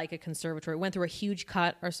much like a conservatory. Went through a huge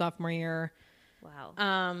cut our sophomore year.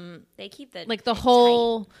 Wow. They keep the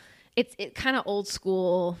whole. Tight. It kind of old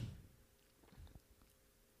school.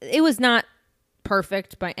 It was not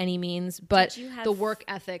perfect by any means, but the work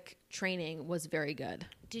ethic training was very good.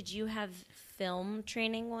 Did you have film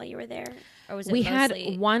training while you were there? Or was it we had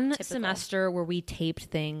one typical? Semester where we taped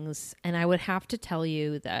things, and I would have to tell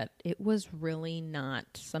you that it was really not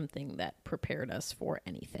something that prepared us for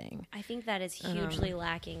anything. I think that is hugely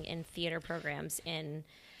lacking in theater programs in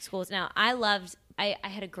schools. Now, I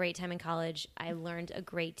had a great time in college. I learned a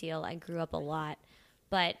great deal. I grew up a lot.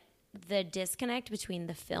 But the disconnect between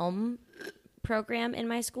the film program in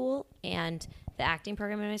my school and the acting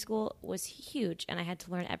program in my school was huge, and I had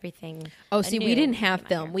to learn everything. Oh, see, we didn't have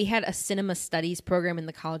film. We had a cinema studies program in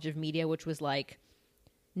the College of Media, which was like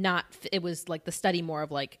it was like the study more of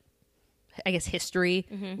like, I guess, history,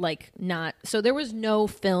 like not. So there was no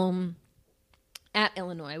film at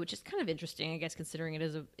Illinois, which is kind of interesting, I guess, considering it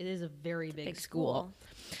is a very big school.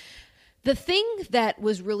 The thing that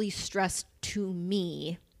was really stressed to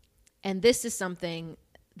me, and this is something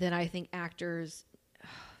that I think actors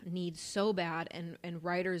need so bad, and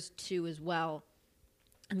writers too as well,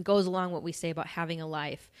 and goes along what we say about having a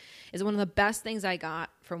life, is one of the best things I got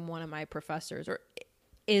from one of my professors,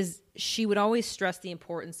 is she would always stress the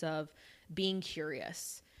importance of being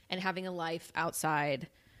curious and having a life outside,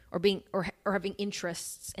 or having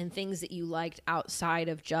interests and things that you liked outside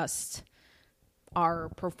of just our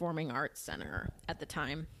performing arts center at the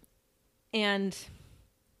time. And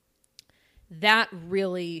that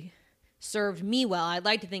really served me well. I'd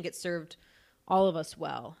like to think it served all of us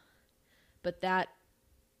well. But that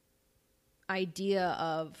idea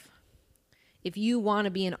of, if you want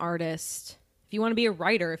to be an artist, if you want to be a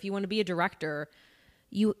writer, if you want to be a director,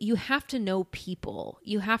 you have to know people.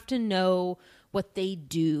 You have to know what they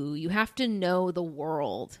do. You have to know the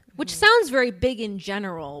world, which sounds very big in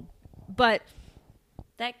general, but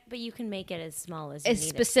you can make it as small as as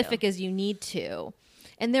specific as you need to.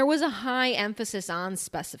 And there was a high emphasis on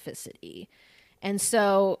specificity. And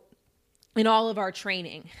so in all of our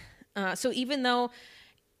training, so even though,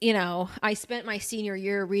 I spent my senior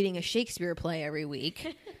year reading a Shakespeare play every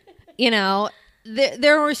week,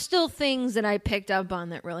 there were still things that I picked up on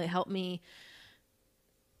that really helped me,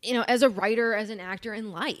 as a writer, as an actor,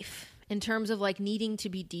 in life, in terms of like needing to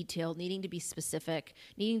be detailed, needing to be specific,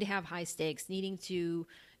 needing to have high stakes, needing to,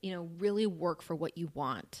 really work for what you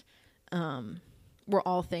want. Were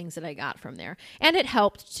all things that I got from there. And it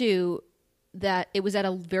helped too that it was at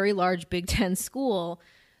a very large Big Ten school.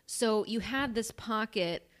 So you had this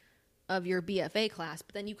pocket of your BFA class,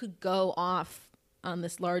 but then you could go off on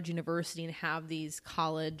this large university and have these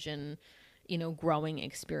college and, growing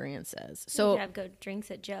experiences. So you could have good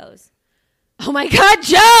drinks at Joe's. Oh my God,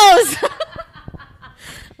 Joe's!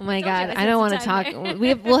 Oh my God, I don't want to talk.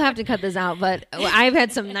 We'll have to cut this out, but I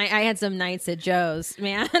had some nights at Joe's,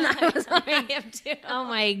 man. I was like, oh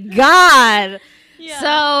my God. Yeah.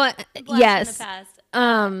 So yes. In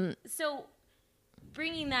the past. So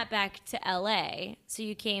bringing that back to LA, so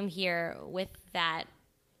you came here with that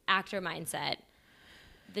actor mindset.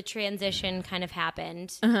 The transition kind of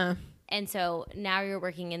happened. Uh-huh. And so now you're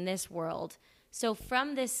working in this world. So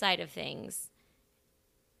from this side of things,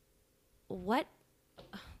 what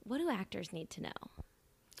do actors need to know?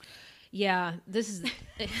 Yeah, this is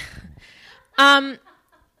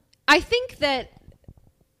I think that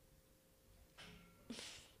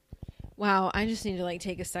wow, I just need to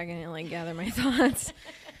take a second and gather my thoughts.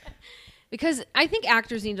 Because I think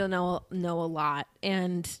actors need to know a lot,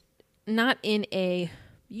 and not in a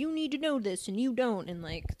you need to know this and you don't, and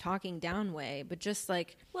talking down way, but just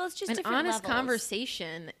it's just an different honest levels.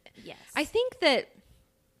 Conversation. Yes. I think that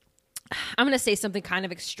I'm going to say something kind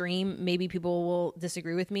of extreme. Maybe people will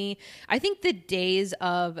disagree with me. I think the days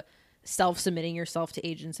of self-submitting yourself to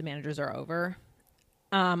agents and managers are over.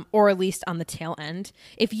 Or at least on the tail end.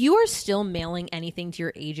 If you are still mailing anything to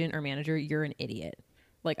your agent or manager, you're an idiot.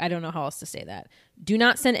 Like, I don't know how else to say that. Do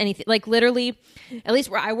not send anything. Like, literally, at least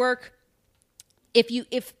where I work,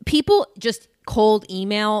 if people just cold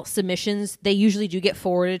email submissions, they usually do get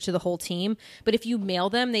forwarded to the whole team. But if you mail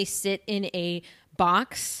them, they sit in a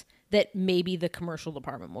box that maybe the commercial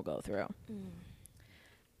department will go through.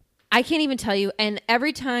 I can't even tell you. And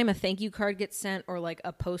every time a thank you card gets sent or like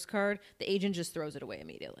a postcard, the agent just throws it away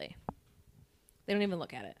immediately. They don't even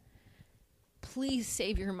look at it. Please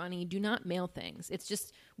save your money. Do not mail things. It's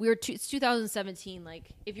just, it's 2017.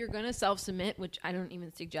 Like, if you're going to self-submit, which I don't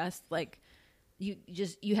even suggest, like,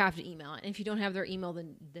 you have to email it. And if you don't have their email,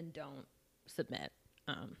 then don't submit.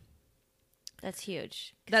 That's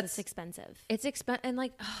huge. That's expensive. It's expensive. And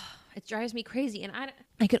like, it drives me crazy. And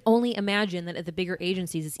I could only imagine that at the bigger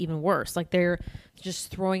agencies, it's even worse. Like, they're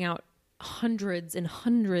just throwing out hundreds and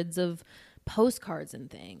hundreds of postcards and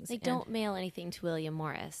things. Like, don't mail anything to William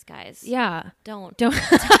Morris, guys. Yeah. Don't do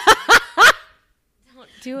it.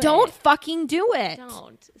 Don't fucking do it.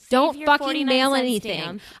 Don't fucking mail anything.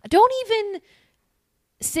 Stamp. Don't even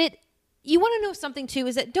sit. You want to know something too,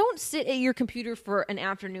 is that don't sit at your computer for an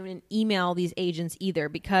afternoon and email these agents either,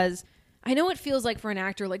 because I know it feels like for an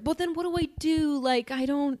actor, like, well, then what do I do? Like, I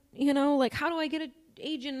don't, like, how do I get an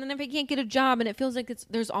agent? And if I can't get a job, and it feels like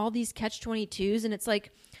there's all these catch-22s, and it's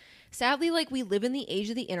like, sadly, like, we live in the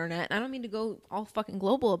age of the internet. And I don't mean to go all fucking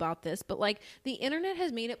global about this, but like, the internet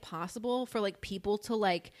has made it possible for like people to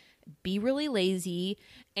like be really lazy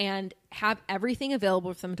and have everything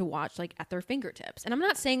available for them to watch like at their fingertips. And I'm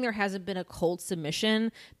not saying there hasn't been a cold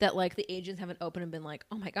submission that like the agents haven't opened and been like,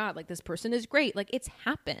 oh my God, like this person is great. Like, it's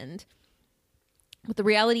happened. But the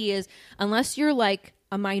reality is, unless you're like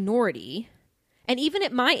a minority, and even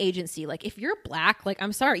at my agency, like if you're Black, like,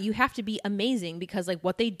 I'm sorry, you have to be amazing, because like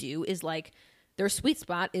what they do is like their sweet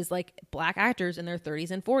spot is like Black actors in their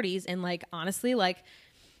 30s and 40s. And like, honestly, like,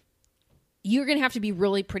 you're going to have to be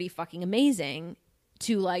really pretty fucking amazing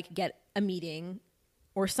to like get a meeting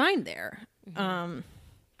or sign there. Mm-hmm.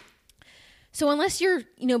 So unless you're,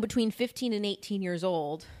 between 15 and 18 years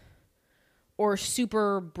old or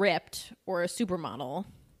super ripped or a supermodel,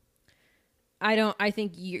 I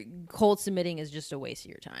think cold submitting is just a waste of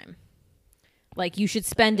your time. Like, you should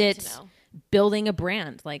spend it building a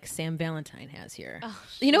brand like Sam Valentine has here. Oh,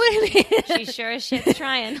 you know what I mean? She sure as shit's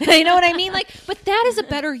trying. You know what I mean? Like, but that is a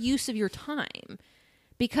better use of your time,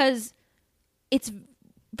 because it's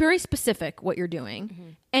very specific what you're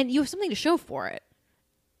doing, and you have something to show for it.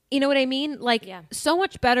 You know what I mean? Like, so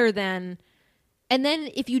much better than. And then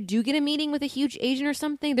if you do get a meeting with a huge agent or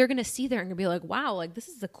something, they're going to see there and be like, wow, like, this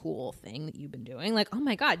is a cool thing that you've been doing. Like, oh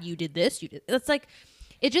my God, you did this. It's like,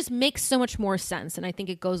 it just makes so much more sense. And I think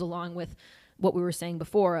it goes along with what we were saying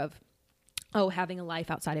before of, having a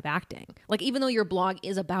life outside of acting. Like, even though your blog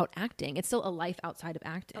is about acting, it's still a life outside of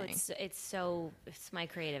acting. Oh, it's my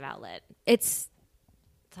creative outlet.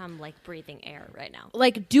 I'm like breathing air right now.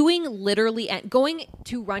 Like, going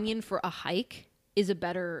to Runyon for a hike is a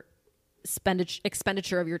better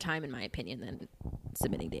expenditure of your time, in my opinion, than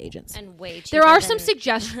submitting to agents. And way cheaper. There are some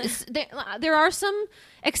suggestions. There are some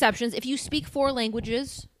exceptions. If you speak 4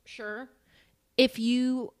 languages, sure. If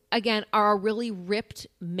you, again, are a really ripped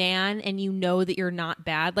man and you know that you're not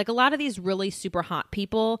bad, like a lot of these really super hot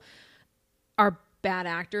people are bad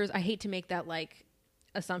actors. I hate to make that like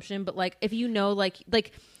assumption, but like, if you know, like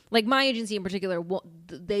my agency in particular,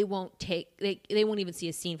 they won't even see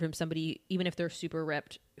a scene from somebody, even if they're super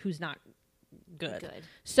ripped, who's not good.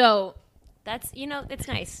 So that's, it's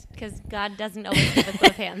nice, because God doesn't always give us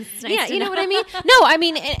both hands. It's nice you know what I mean? No, I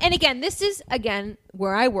mean, and again, this is,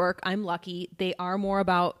 where I work, I'm lucky. They are more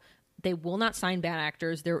about, they will not sign bad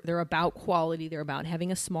actors. They're about quality. They're about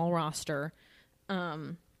having a small roster.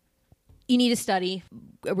 You need to study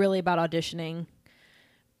really about auditioning,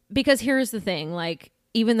 because here's the thing, like,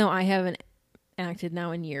 even though I haven't acted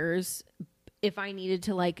now in years, if I needed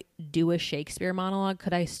to like do a Shakespeare monologue,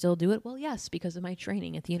 could I still do it? Well, yes, because of my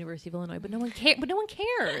training at the University of Illinois. But no one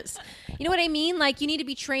cares. You know what I mean? Like, you need to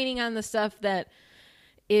be training on the stuff that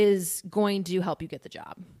is going to help you get the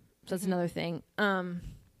job. So that's another thing.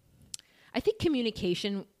 I think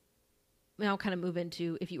communication. Now, kind of move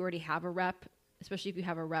into, if you already have a rep, especially if you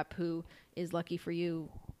have a rep who is, lucky for you,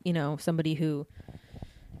 somebody who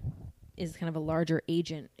is kind of a larger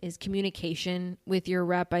agent, is communication with your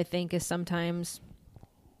rep, I think, is sometimes,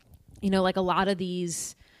 like a lot of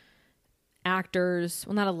these actors,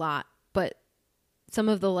 well, not a lot, but some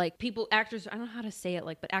of the like actors, I don't know how to say it,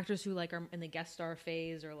 like, but actors who like are in the guest star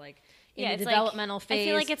phase or like in the developmental phase. I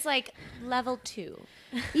feel like it's like level 2.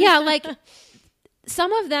 Yeah, like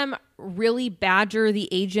some of them really badger the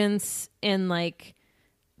agents and like,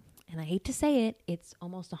 and I hate to say it, it's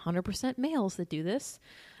almost 100% males that do this.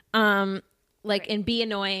 Like, right. And be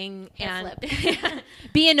annoying and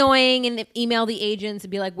be annoying and email the agents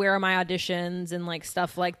and be like, where are my auditions and like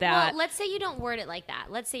stuff like that. Well, let's say you don't word it like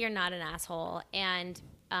that. Let's say you're not an asshole, and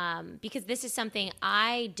because this is something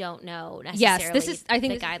I don't know necessarily. Yes, this is, I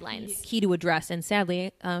think, the guidelines key to address. And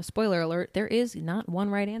sadly, spoiler alert, there is not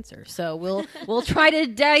one right answer. So we'll try to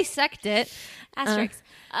dissect it. Asterisks.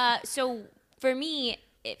 So for me,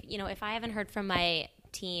 if I haven't heard from my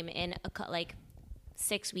team in like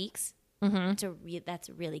 6 weeks. Mm-hmm.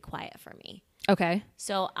 That's really quiet for me. Okay.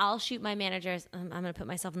 So I'll shoot my managers. I'm going to put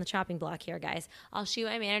myself on the chopping block here, guys. I'll shoot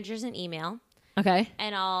my managers an email. Okay.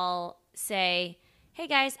 And I'll say, hey,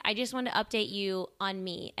 guys, I just wanted to update you on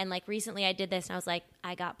me. And like recently I did this and I was like,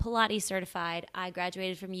 I got Pilates certified. I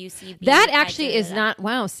graduated from UCB. That actually is not,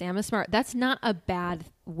 wow, Sam is smart. That's not a bad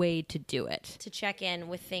way to do it. To check in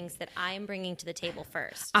with things that I am bringing to the table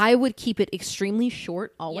first. I would keep it extremely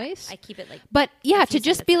short always. Yeah, I keep it like, but yeah, to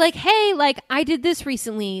just be like, hey, like I did this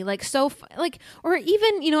recently, like like, or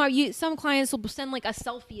even some clients will send like a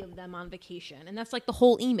selfie of them on vacation, and that's like the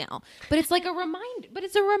whole email. But it's like a reminder. But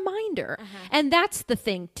it's a reminder, and that's the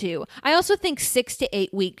thing too. I also think 6 to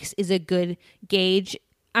 8 weeks is a good gauge.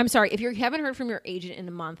 I'm sorry if you haven't heard from your agent in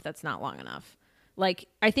a month, that's not long enough. Like,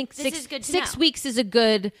 I think 6 weeks is a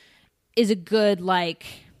good like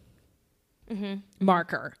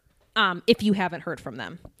marker. If you haven't heard from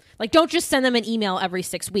them, like, don't just send them an email every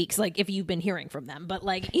 6 weeks. Like, if you've been hearing from them, but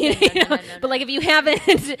like, but like if you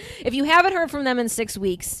haven't heard from them in 6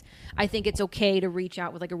 weeks, I think it's okay to reach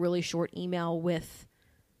out with like a really short email with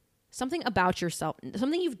something about yourself,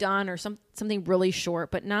 something you've done, or something really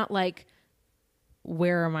short, but not like,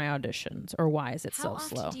 where are my auditions, or why is it so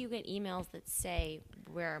slow? How often do you get emails that say,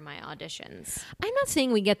 where are my auditions? I'm not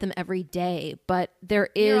saying we get them every day, but there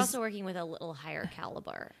is... You're also working with a little higher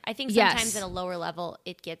caliber. I think sometimes at a lower level,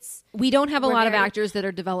 it gets... We don't have a lot of actors that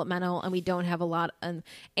are developmental, and we don't have a lot...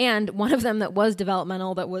 And one of them that was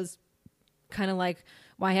developmental that was kind of like,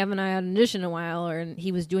 why haven't I auditioned in a while? And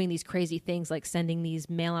he was doing these crazy things, like sending these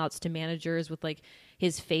mail outs to managers with like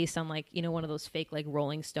his face on like, one of those fake like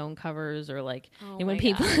Rolling Stone covers, or like when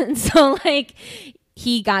people, and so like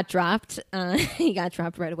he got dropped. He got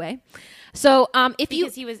dropped right away. So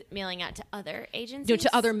because he was mailing out to other agencies,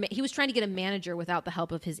 he was trying to get a manager without the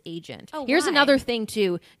help of his agent. Here's another thing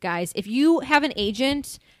too, guys. If you have an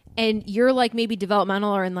agent and you're like maybe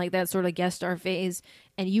developmental or in like that sort of guest star phase,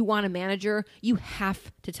 and you want a manager, you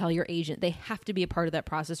have to tell your agent. They have to be a part of that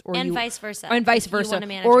process, vice versa. And vice versa,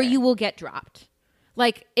 or you will get dropped.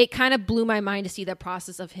 Like, it kind of blew my mind to see that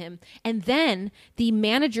process of him. And then the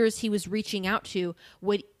managers he was reaching out to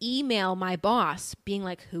would email my boss being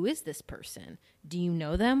like, who is this person? Do you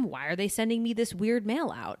know them? Why are they sending me this weird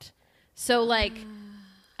mail out? So like,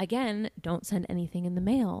 again, don't send anything in the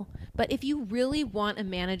mail. But if you really want a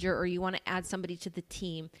manager, or you want to add somebody to the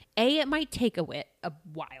team, A, it might take a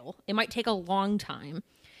while. It might take a long time.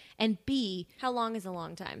 And B... How long is a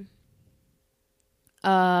long time?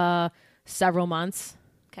 Several months.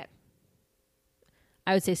 Okay.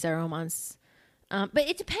 I would say several months. But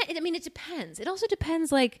it depends. I mean, it depends. It also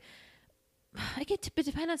depends, like, it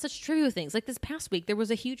depends on such trivial things. Like this past week, there was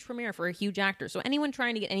a huge premiere for a huge actor. So anyone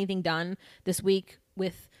trying to get anything done this week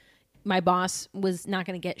with my boss was not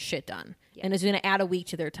going to get shit done. Yeah. And it's going to add a week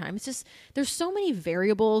to their time. It's just, there's so many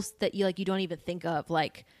variables that you don't even think of,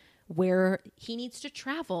 like where he needs to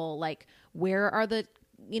travel, like where are the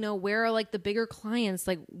like the bigger clients,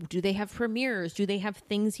 like do they have premieres, do they have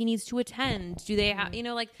things he needs to attend, do they have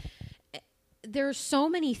like there's so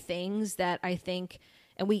many things that I think,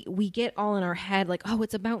 and we get all in our head like, oh,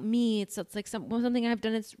 it's about me, it's like something I've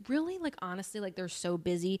done. It's really like, honestly, like they're so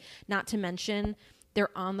busy, not to mention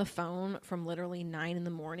they're on the phone from literally 9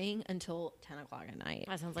 a.m. until 10 o'clock at night.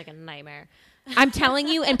 That sounds like a nightmare. I'm telling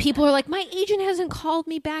you. And people are like, my agent hasn't called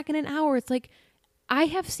me back in an hour. It's like, I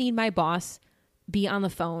have seen my boss be on the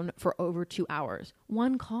phone for over 2 hours.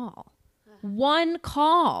 One call.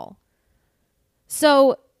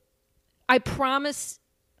 So I promise,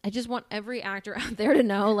 I just want every actor out there to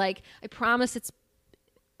know, like, I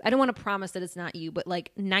don't want to promise that it's not you, but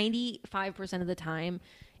like 95% of the time,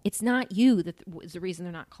 it's not you that is the reason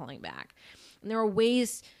they're not calling back. And there are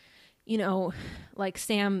ways, like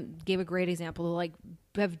Sam gave a great example, to like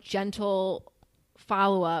have gentle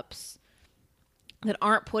follow-ups that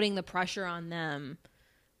aren't putting the pressure on them,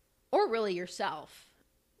 or really yourself,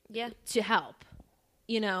 to help.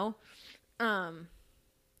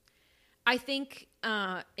 I think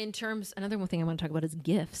in terms, another one thing I want to talk about is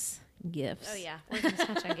gifts. Oh yeah, we're going to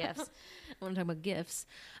touch on gifts. I want to talk about gifts.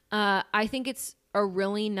 I think it's a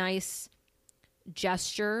really nice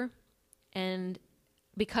gesture, and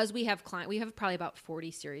because we have probably about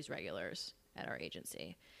 40 series regulars at our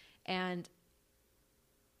agency, and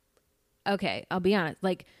okay, I'll be honest,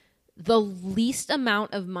 like the least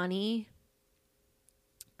amount of money,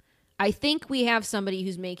 I think we have somebody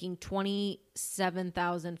who's making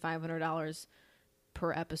 $27,500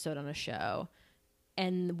 per episode on a show.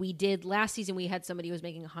 And we did last season, we had somebody who was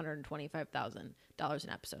making $125,000 an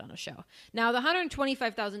episode on a show. Now, the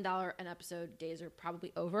 $125,000 an episode days are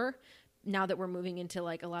probably over now that we're moving into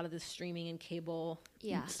like a lot of the streaming and cable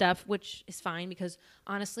stuff, which is fine because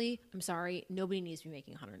honestly, I'm sorry, nobody needs to be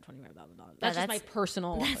making $125,000. That's just my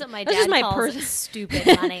personal. That's what my dad calls stupid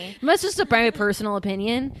money. That's just my personal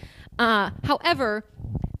opinion. However,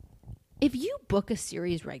 if you book a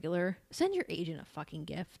series regular, send your agent a fucking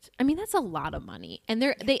gift. I mean, that's a lot of money. And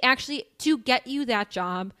they actually, to get you that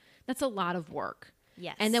job, that's a lot of work.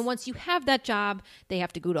 Yes. And then once you have that job, they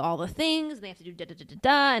have to go to all the things. They have to do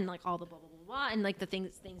da-da-da-da-da and like all the blah, blah, blah, blah. And like the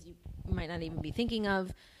things you might not even be thinking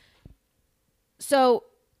of. So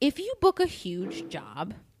if you book a huge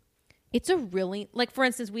job, it's a really, like for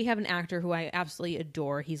instance, we have an actor who I absolutely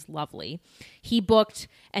adore. He's lovely. He booked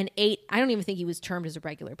I don't even think he was termed as a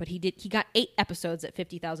regular, but he got 8 episodes at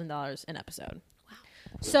 $50,000 an episode. Wow.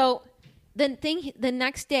 So the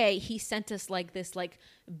next day he sent us like this like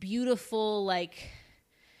beautiful like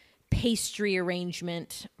pastry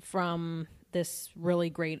arrangement from this really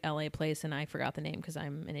great LA place, and I forgot the name because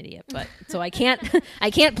I'm an idiot, but so I can't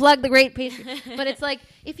plug the great pastry. But it's like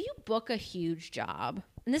if you book a huge job,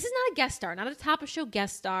 and this is not a guest star, not a top of show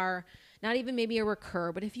guest star, not even maybe a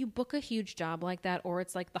recur, but if you book a huge job like that, or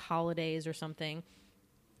it's like the holidays or something,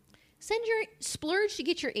 splurge to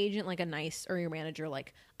get your agent like a nice, or your manager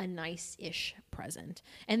like a nice-ish present.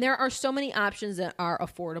 And there are so many options that are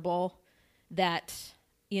affordable that,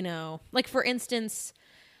 like for instance,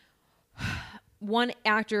 one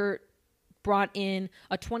actor brought in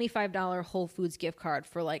a $25 Whole Foods gift card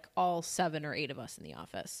for like all 7 or 8 of us in the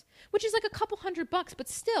office, which is like a couple $100, but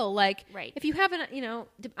still like, right. If you haven't,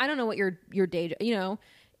 I don't know what your day,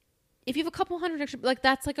 if you have a couple $100 extra, like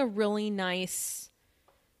that's like a really nice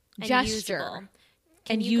gesture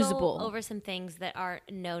and usable. Go over some things that are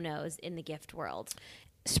no-nos in the gift world?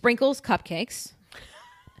 Sprinkles cupcakes.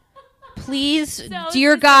 Please,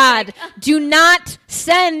 dear God, do not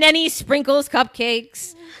send any Sprinkles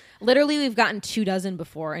cupcakes. Literally, we've gotten 24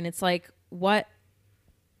 before, and it's like, what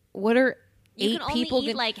are you 8 can people?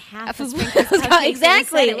 Only eat like half of Sprinkles cupcakes.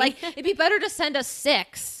 Exactly. Like it'd be better to send us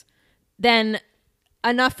 6 than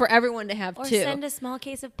enough for everyone to have 2. Or send a small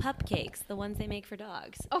case of pup cakes, the ones they make for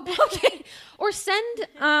dogs. Oh, okay. Or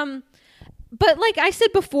send. But like I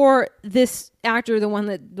said before, this actor, the one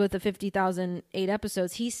that with the 50,008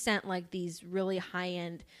 episodes, he sent like these really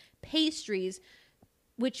high-end pastries,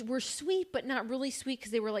 which were sweet, but not really sweet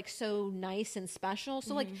because they were like so nice and special.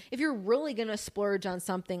 So like if you're really going to splurge on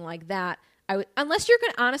something like that, unless you're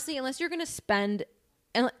going to spend,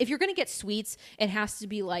 and if you're going to get sweets, it has to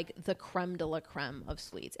be like the creme de la creme of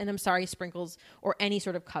sweets. And I'm sorry, Sprinkles or any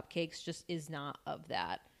sort of cupcakes just is not of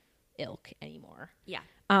that ilk anymore. Yeah.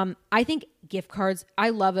 I think gift cards,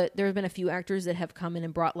 I love it. There have been a few actors that have come in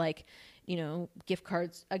and brought like, gift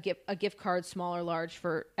cards, a gift card, small or large,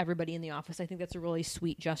 for everybody in the office. I think that's a really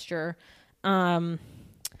sweet gesture. I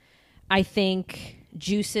think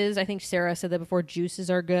juices, I think Sarah said that before, juices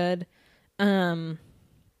are good. They're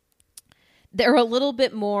a little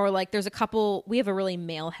bit more like, we have a really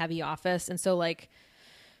male heavy office. And so like,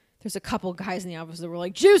 there's a couple guys in the office that were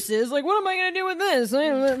like, juices, like, what am I going to do with this?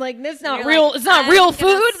 Like, it's not real. Like, it's not real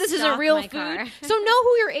food. This isn't real food. So know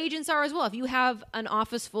who your agents are as well. If you have an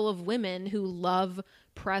office full of women who love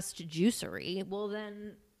pressed juicery, well,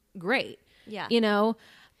 then great. Yeah. Do you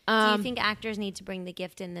think actors need to bring the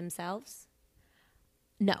gift in themselves?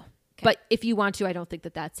 No. Okay. But if you want to, I don't think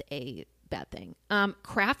that that's a bad thing.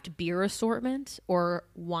 Craft beer assortment or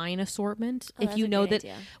wine assortment. If you know that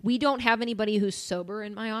idea. We don't have anybody who's sober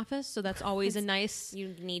in my office, so that's always a nice.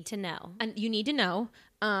 You need to know, and you need to know.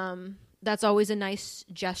 That's always a nice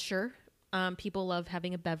gesture. People love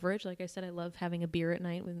having a beverage. Like I said, I love having a beer at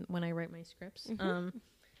night when I write my scripts. Mm-hmm.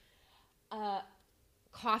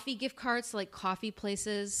 Coffee gift cards to like coffee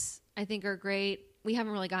places, I think are great. We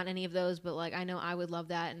haven't really gotten any of those, but like I know I would love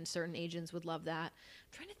that, and certain agents would love that.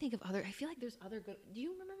 I'm trying to think of other. I feel like there's other good. Do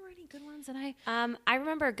you remember any good ones that I... I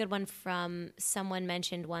remember a good one from someone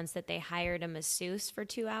mentioned once that they hired a masseuse for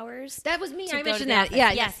 2 hours. That was me. to I go to mentioned the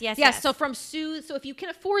that. office. Yeah. Yes. So from Sue, so if you can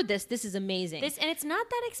afford this, this is amazing. And it's not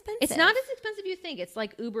that expensive. It's not as expensive you think. It's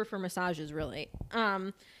like Uber for massages, really.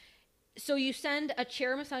 So you send a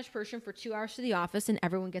chair massage person for 2 hours to the office, and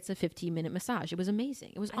everyone gets a 15-minute massage. It was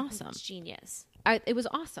amazing. It was awesome. It's genius. It was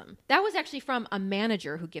awesome. That was actually from a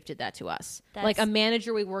manager who gifted that to us. Like a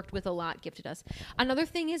manager we worked with a lot gifted us. Another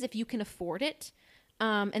thing is if you can afford it,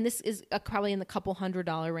 and this is probably in the couple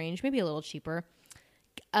 $100 range, maybe a little cheaper,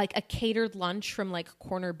 like a catered lunch from like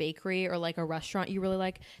Corner Bakery or like a restaurant you really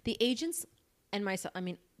like. The agents and myself, I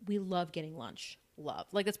mean, we love getting lunch. Love.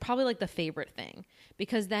 Like that's probably like the favorite thing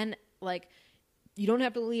because then like you don't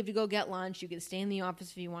have to leave to go get lunch. You can stay in the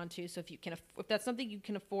office if you want to. So if that's something you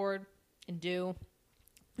can afford and do,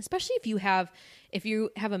 especially if you have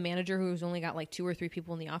a manager who's only got like 2 or 3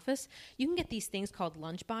 people in the office, you can get these things called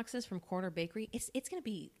lunch boxes from Corner Bakery. It's going to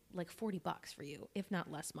be like $40 for you, if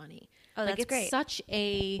not less money. Oh, that's great. It's such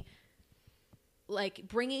a like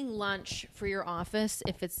bringing lunch for your office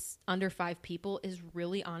if it's under 5 people is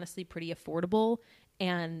really honestly pretty affordable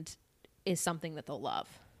and is something that they'll love.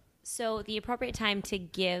 So the appropriate time to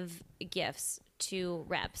give gifts to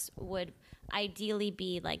reps would ideally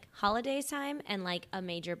be like holidays time and like a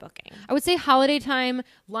major booking. I would say holiday time,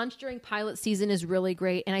 lunch during pilot season is really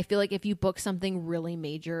great. And I feel like if you book something really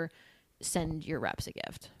major, send your reps a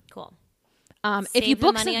gift. Cool. If you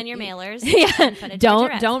book money on your mailers,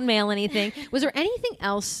 don't mail anything. Was there anything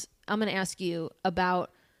else I'm going to ask you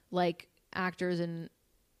about like actors and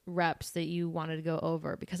reps that you wanted to go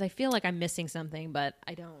over? Because I feel like I'm missing something, but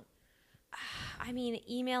I don't. I mean,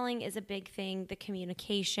 emailing is a big thing. The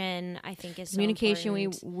communication, I think, is communication. So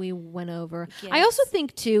important. We went over. Gifts. I also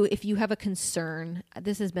think too, if you have a concern,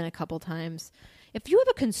 this has been a couple times. If you have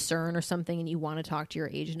a concern or something and you want to talk to your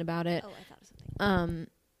agent about it, I thought of something.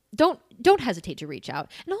 Don't hesitate to reach out,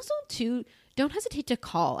 and also too, don't hesitate to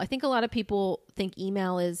call. I think a lot of people think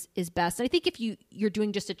email is best. And I think if you're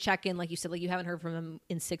doing just a check-in, like you said, like you haven't heard from them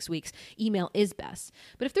in 6 weeks, email is best.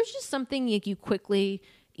 But if there's just something like you quickly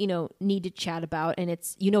need to chat about and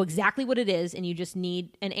it's, exactly what it is and you just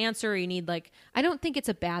need an answer or you need like, I don't think it's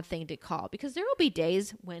a bad thing to call because there will be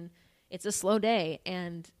days when it's a slow day.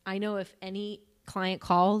 And I know if any client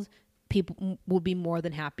calls, people will be more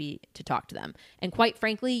than happy to talk to them. And quite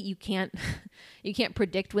frankly, you can't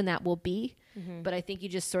predict when that will be, but I think you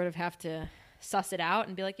just sort of have to suss it out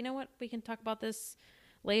and be like, you know what, we can talk about this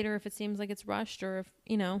later if it seems like it's rushed or if,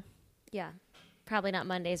 Yeah. Probably not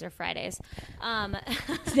Mondays or Fridays. No.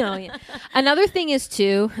 Yeah. Another thing is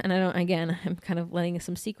too, and I'm kind of letting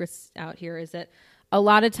some secrets out here, is that a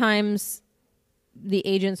lot of times the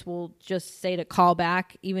agents will just say to call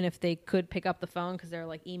back, even if they could pick up the phone because they're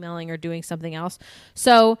like emailing or doing something else.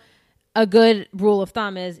 So a good rule of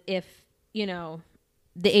thumb is if, the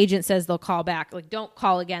agent says they'll call back, like don't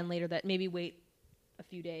call again later, that maybe wait a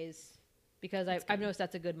few days. Because I've noticed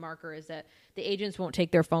that's a good marker is that the agents won't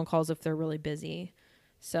take their phone calls if they're really busy.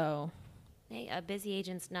 So, hey, a busy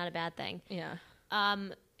agent's not a bad thing. Yeah.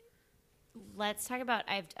 Let's talk about.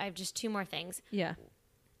 I have just 2 more things. Yeah.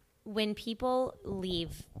 When people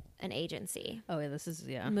leave an agency. Oh yeah, this is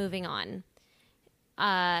Moving on.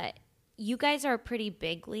 You guys are a pretty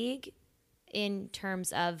big league in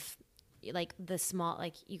terms of like the small,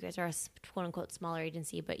 like you guys are a quote unquote smaller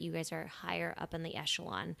agency, but you guys are higher up in the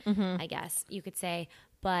echelon, I guess you could say.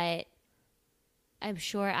 But I'm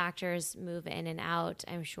sure actors move in and out.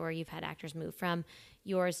 I'm sure you've had actors move from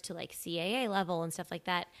yours to like CAA level and stuff like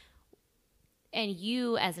that. And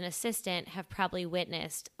you as an assistant have probably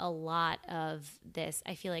witnessed a lot of this.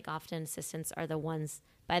 I feel like often assistants are the ones,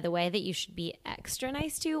 by the way, that you should be extra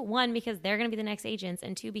nice to. 1, because they're going to be the next agents,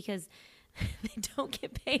 and 2, because they don't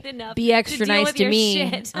get paid enough. Be extra to deal nice with to your me.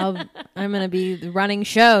 Shit. I'm going to be running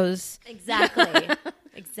shows. Exactly.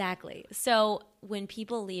 So when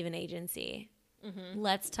people leave an agency,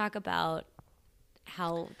 let's talk about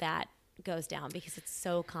how that goes down because it's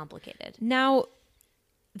so complicated. Now,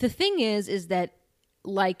 the thing is that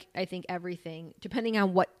like I think everything, depending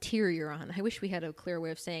on what tier you're on, I wish we had a clear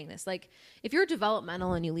way of saying this. Like if you're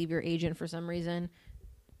developmental and you leave your agent for some reason,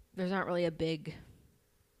 there's not really a big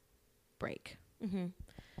break.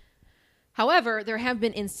 However, there have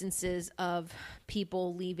been instances of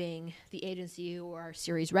people leaving the agency who are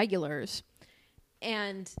series regulars.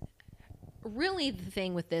 And really the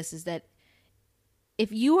thing with this is that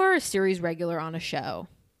if you are a series regular on a show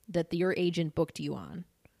that your agent booked you on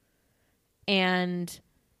and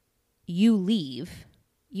you leave,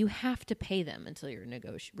 you have to pay them until your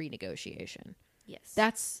renegotiation. Yes.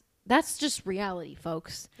 That's that's just reality,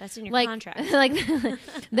 folks. That's in your Like, contract. like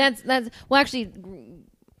that's well, actually,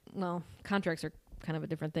 well, contracts are kind of a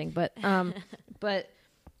different thing, but but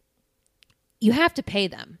you have to pay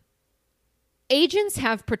them. Agents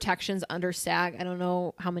have protections under SAG. I don't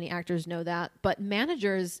know how many actors know that, but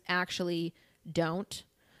managers actually don't.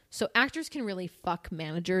 So actors can really fuck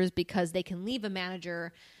managers because they can leave a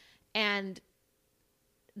manager and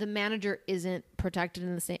the manager isn't protected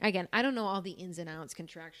in the same. Again, I don't know all the ins and outs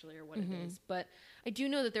contractually or what it is, but I do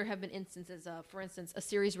know that there have been instances of, for instance, a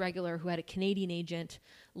series regular who had a Canadian agent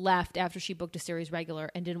left after she booked a series regular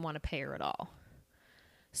and didn't want to pay her at all.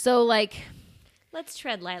 So, like, Let's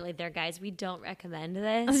tread lightly there, guys. We don't recommend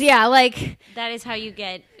this. yeah, like, That is how you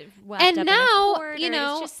get wrapped and up now, in a court, you or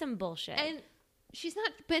know, it's just some bullshit. and she's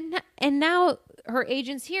not, and now her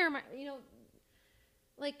agent's here, you know,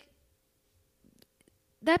 like,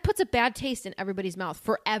 that puts a bad taste in everybody's mouth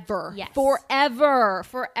forever. Yes. Forever.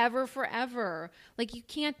 Like, you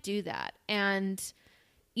can't do that. And,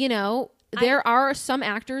 you know, there are some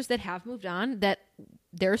actors that have moved on that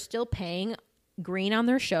they're still paying green on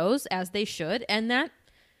their shows as they should. And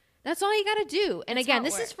that's all you got to do. And That's again, how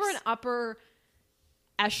it this is for an upper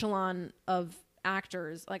echelon of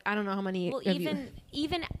actors. Like, I don't know how many. Well,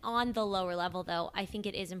 even on the lower level, though, I think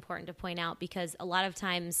it is important to point out because a lot of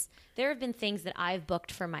times there have been things that I've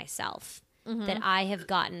booked for myself that I have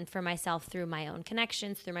gotten for myself through my own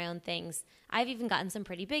connections, through my own things. I've even gotten some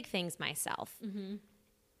pretty big things myself.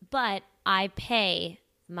 But I pay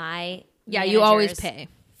my you always managers pay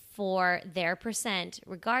for their percent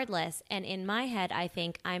regardless. And in my head, I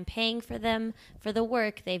think I'm paying for them for the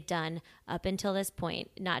work they've done up until this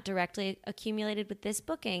point, not directly accumulated with this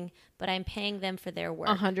booking, but I'm paying them for their work.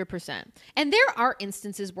 100%. And there are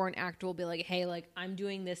instances where an actor will be like, hey, like, I'm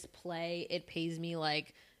doing this play. It pays me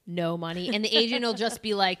like no money. And the agent will just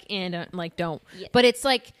be like, don't. Yeah. But it's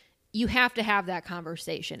like, you have to have that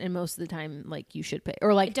conversation, and most of the time, like, you should pay.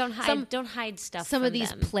 Or like, Don't hide stuff. Some from of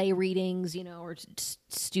these them. play readings, you know, or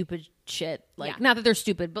stupid shit. Like, Yeah. not that they're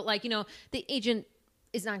stupid, but like, you know, the agent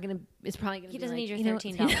is not gonna. Is probably gonna. He be doesn't like, need your you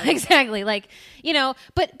know, $13. exactly. Like, you know,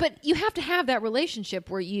 but you have to have that relationship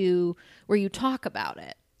where you talk about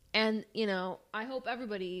it, and you know, I hope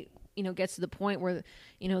everybody, you know, gets to the point where,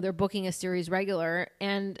 you know, they're booking a series regular,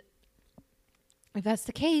 and if that's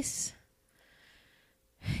the case,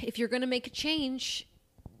 if you're going to make a change,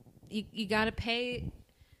 you got to pay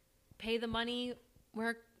the money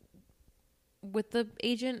with the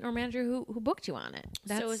agent or manager who booked you on it.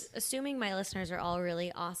 So assuming my listeners are all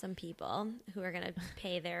really awesome people who are going to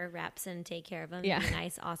pay their reps and take care of them, Yeah. be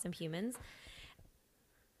nice, awesome humans,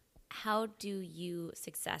 how do you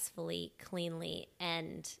successfully, cleanly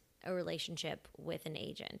end a relationship with an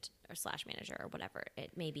agent or / manager or whatever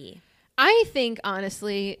it may be? I think,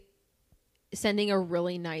 honestly, sending a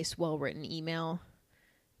really nice, well-written email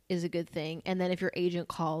is a good thing. And then if your agent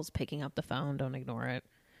calls, picking up the phone, don't ignore it.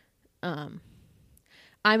 I'm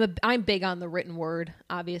big on the written word,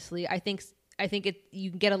 obviously. I think you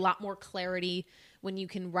can get a lot more clarity when you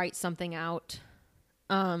can write something out.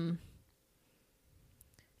 And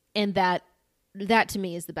that to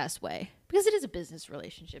me is the best way, because it is a business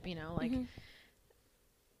relationship, you know, like That's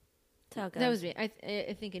how it goes. that was me. I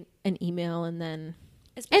think an email, and then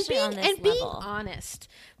Especially on this being level. honest.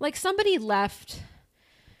 Like, somebody left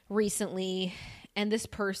recently and this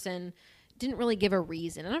person didn't really give a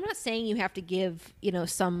reason. And I'm not saying you have to give, you know,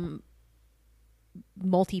 some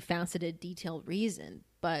multifaceted, detailed reason,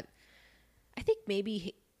 but I think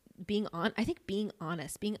maybe being honest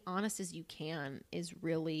as you can is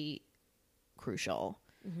really crucial.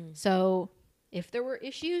 So if there were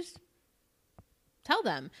issues, tell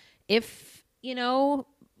them. If, you know,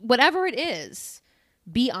 whatever it is,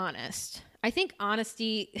 be honest. I think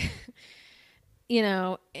honesty, you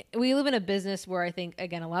know, we live in a business where I think,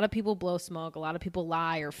 again, a lot of people blow smoke, a lot of people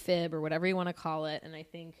lie or fib or whatever you want to call it. And I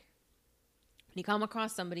think when you come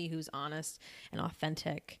across somebody who's honest and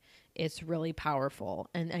authentic, it's really powerful.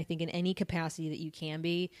 And I think in any capacity that you can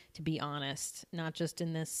be, to be honest, not just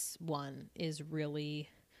in this one, is really,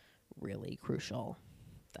 really crucial.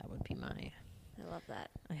 That would be I love that.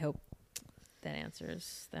 I hope that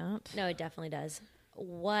answers that. No, it definitely does.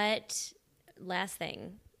 Last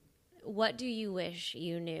thing, what do you wish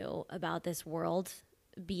you knew about this world,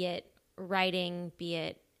 be it writing, be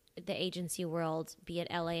it the agency world, be it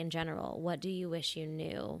LA in general? What do you wish you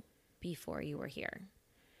knew before you were here?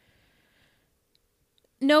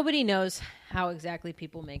 Nobody knows how exactly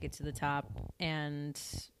people make it to the top, and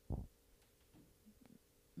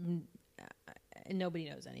nobody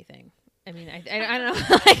knows anything. I mean, I don't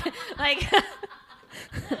know, like,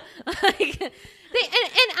 and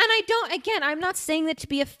I I'm not saying that to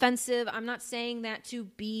be offensive. I'm not saying that to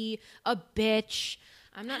be a bitch.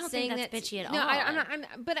 I'm not saying think that's bitchy at all.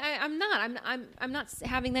 I'm not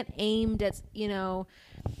having that aimed at,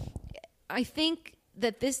 I think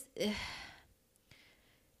that this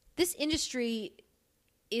industry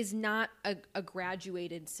is not a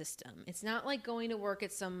graduated system. It's not like going to work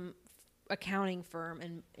at some accounting firm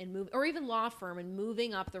and move, or even law firm, and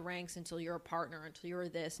moving up the ranks until you're a partner, until you're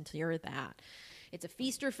this, until you're that. It's a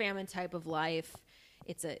feast or famine type of life.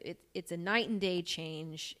 It's a night and day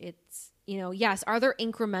change. It's, yes, are there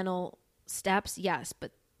incremental steps? Yes,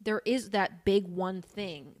 but there is that big one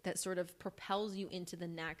thing that sort of propels you into the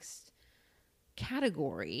next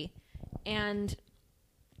category. And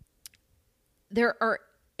there are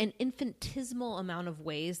an infinitesimal amount of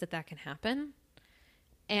ways that can happen.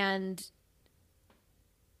 And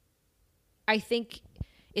I think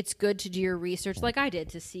it's good to do your research like I did,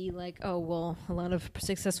 to see like, oh, well, a lot of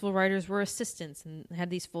successful writers were assistants and had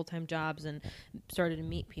these full-time jobs and started to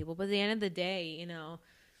meet people. But at the end of the day,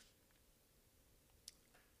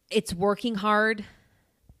 it's working hard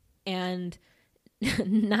and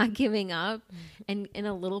not giving up and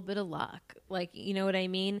a little bit of luck. Like, you know what I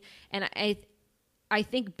mean? And I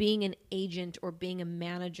think being an agent or being a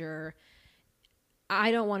manager,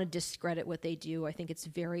 I don't want to discredit what they do. I think it's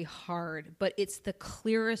very hard, but it's the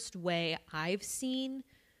clearest way I've seen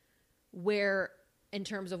where, in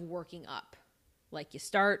terms of working up, like you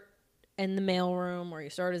start in the mailroom, or you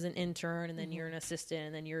start as an intern, and then you're an assistant,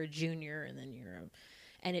 and then you're a junior, and then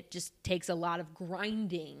and it just takes a lot of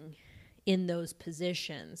grinding in those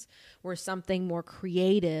positions, where something more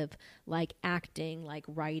creative, like acting, like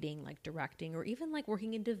writing, like directing, or even like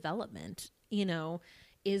working in development,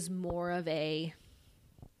 is more of a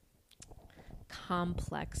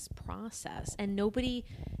complex process. And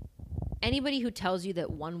anybody who tells you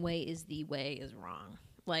that one way is the way is wrong.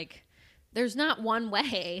 Like, there's not one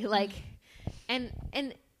way. Like, and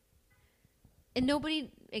nobody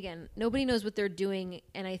knows what they're doing.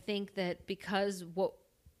 And I think that because what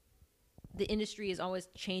the industry is always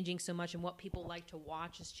changing so much, and what people like to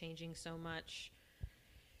watch is changing so much,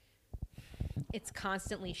 it's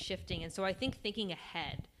constantly shifting. And so I think thinking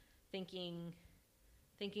ahead, thinking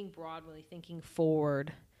broadly, thinking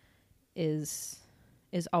forward is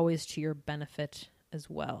always to your benefit as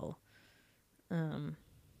well.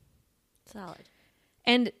 Solid.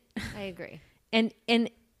 And I agree. And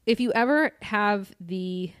if you ever have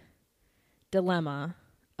the dilemma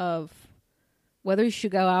of whether you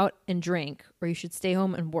should go out and drink or you should stay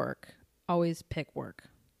home and work, always pick work.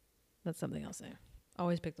 That's something I'll say.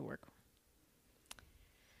 Always pick the work.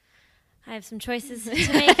 I have some choices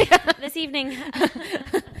to make this evening.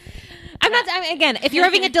 Again, if you're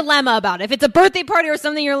having a dilemma about it, if it's a birthday party or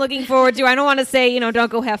something you're looking forward to, I don't want to say,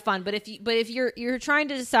 don't go have fun. But if you're trying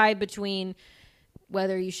to decide between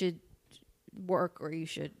whether you should work or you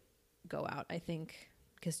should go out, I think,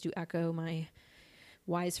 because to echo my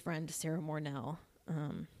wise friend Sarah Mornell,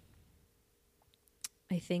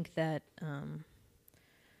 I think that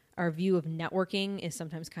our view of networking is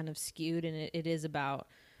sometimes kind of skewed, and it is about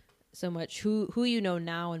so much who you know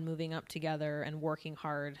now, and moving up together and working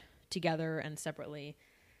hard together and separately,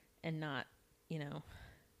 and not,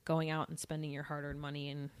 going out and spending your hard-earned money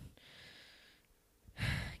and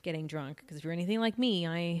getting drunk. Because if you're anything like me,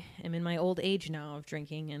 I am in my old age now of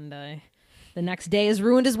drinking, and the next day is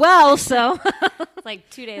ruined as well. So it's like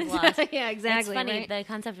 2 days lost. Yeah, exactly. It's funny. Right? The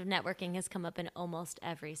concept of networking has come up in almost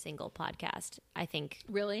every single podcast. I think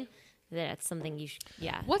Really? that's something you should,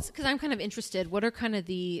 yeah. Because I'm kind of interested, what are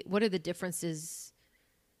the differences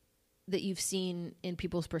that you've seen in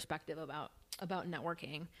people's perspective about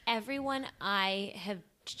networking? Everyone I have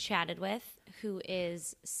chatted with who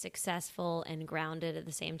is successful and grounded at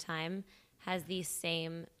the same time has the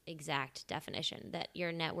same exact definition, that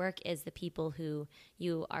your network is the people who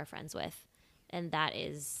you are friends with, and that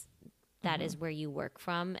is where you work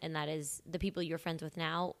from, and that is the people you're friends with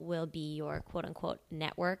now will be your quote unquote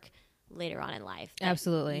network later on in life.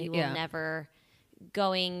 Absolutely. You will never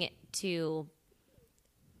going to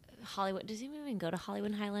Hollywood. Does anyone even go to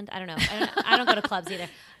Hollywood and Highland? I don't know. I don't go to clubs either.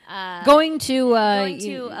 Going to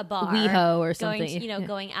a bar, WeHo or something.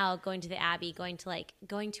 Going out, going to the Abbey, going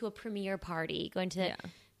to a premiere party,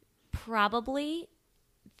 probably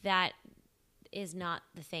that is not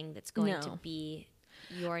the thing that's going to be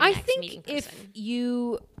your next meeting person. If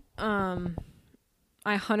you,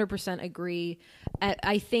 I 100% agree.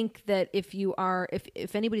 I think that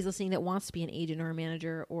if anybody's listening that wants to be an agent or a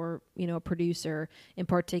manager or, a producer in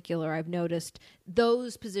particular, I've noticed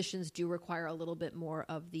those positions do require a little bit more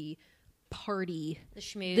of the party, the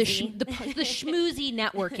schmoozy, the schmoozy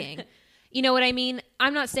networking. You know what I mean?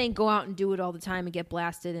 I'm not saying go out and do it all the time and get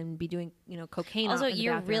blasted and be doing, cocaine. Also, in the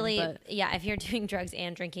you're bathroom, really, but if you're doing drugs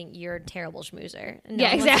and drinking, you're a terrible schmoozer.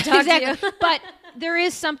 yeah, exactly. But there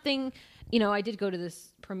is something, I did go to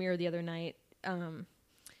this premiere the other night.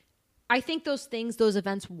 I think those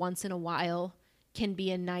events once in a while can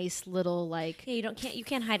be a nice little you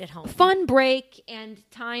can't hide at home. Fun break and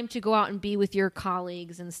time to go out and be with your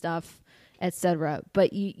colleagues and stuff, etc.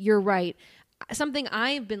 But you're right. Something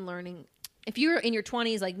I've been learning, if you're in your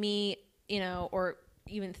 20s like me, or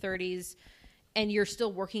even 30s, and you're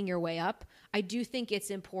still working your way up, I do think it's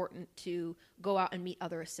important to go out and meet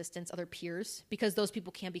other assistants, other peers, because those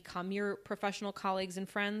people can become your professional colleagues and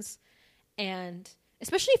friends. And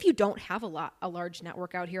especially if you don't have a large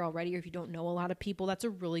network out here already, or if you don't know a lot of people, that's a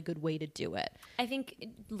really good way to do it. I think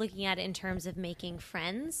looking at it in terms of making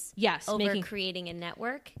friends, creating a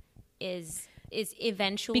network is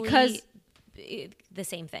eventually the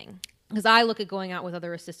same thing. Because I look at going out with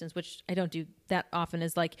other assistants, which I don't do that often,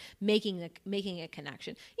 is like making a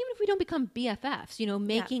connection. Even if we don't become BFFs,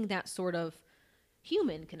 making that sort of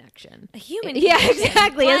human connection. A human connection. Yeah,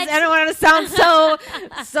 exactly. I don't want to sound so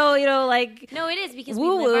No, it is, because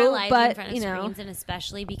woo-woo, we live our lives but, in front of screens, and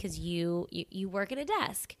especially because you work at a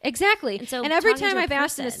desk. Exactly. And every time I've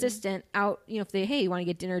asked an person assistant out, if they, hey, you want to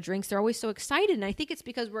get dinner or drinks, they're always so excited. And I think it's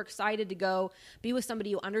because we're excited to go be with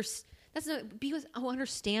somebody who understands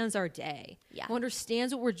our day, who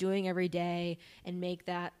understands what we're doing every day, and make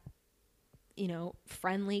that,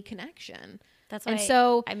 friendly connection. That's why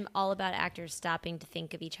I'm all about actors stopping to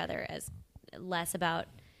think of each other as less about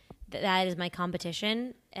that is my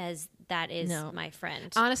competition as that is my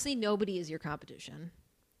friend. Honestly, nobody is your competition.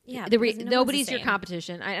 Yeah, nobody's your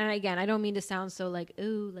competition. And again, I don't mean to sound so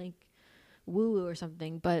woo woo or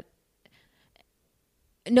something, but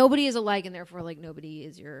nobody is alike, and therefore nobody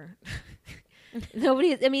is your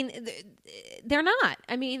nobody is, I mean, they're not.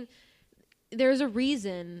 I mean, there's a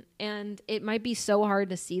reason, and it might be so hard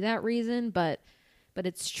to see that reason, but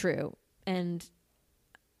it's true. And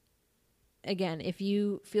again, if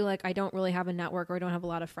you feel like I don't really have a network, or I don't have a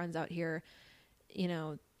lot of friends out here,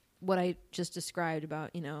 what I just described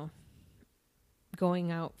about,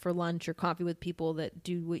 going out for lunch or coffee with people that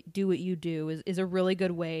do what you do is a really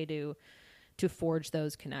good way to forge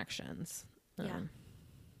those connections.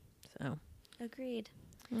 So agreed.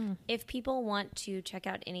 If people want to check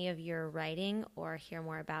out any of your writing or hear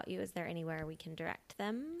more about you, is there anywhere we can direct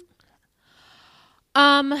them?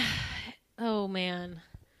 Oh man.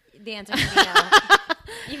 The answer is no.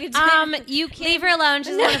 You can leave her alone.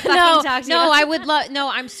 She doesn't want to fucking talk to you. No, I would love. No,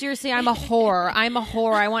 I'm seriously. I'm a whore. I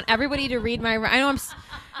want everybody to read my.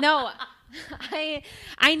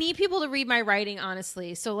 I need people to read my writing,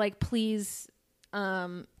 honestly. So please,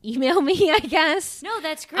 email me, I guess. No,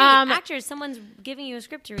 that's great. Actors, someone's giving you a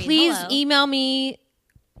script to read. Please email me,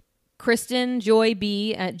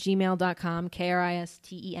 KristenJoyB@gmail.com,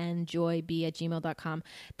 KristenJoyB@gmail.com.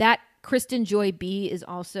 That Kristen Joy B is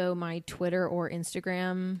also my Twitter or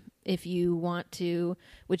Instagram if you want to,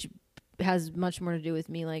 which has much more to do with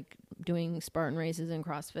me doing Spartan races and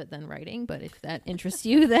CrossFit than writing. But if that interests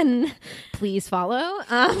you, then please follow.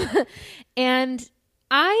 And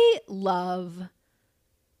I love,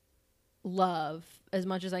 as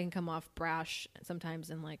much as I can come off brash sometimes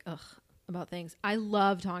and about things, I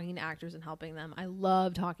love talking to actors and helping them. I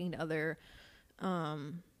love talking to other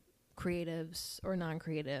creatives or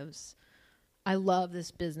non-creatives. I love this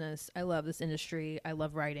business. I love this industry. I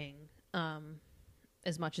love writing.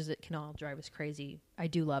 As much as it can all drive us crazy, I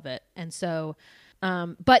do love it. And so,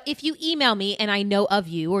 but if you email me and I know of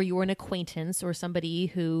you, or you're an acquaintance or somebody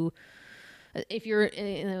who, if you're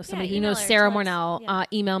somebody who knows Sarah Mornell,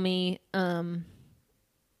 email me.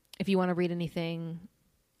 If you want to read anything,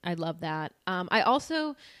 I'd love that. I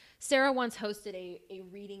also, Sarah once hosted a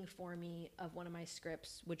reading for me of one of my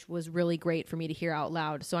scripts, which was really great for me to hear out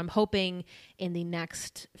loud. So I'm hoping in the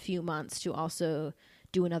next few months to also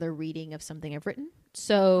do another reading of something I've written.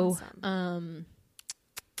 So, awesome.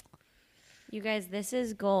 You guys, this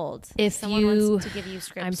is gold. If someone wants to give you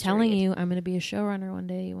scripts, I'm telling you, I'm going to be a showrunner one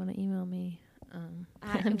day. You want to email me?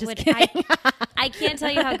 I'm just kidding. I can't tell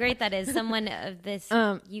you how great that is. Someone of this,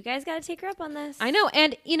 you guys got to take her up on this. I know,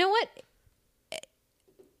 and you know what?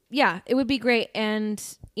 Yeah, it would be great. And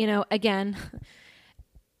again,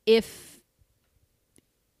 if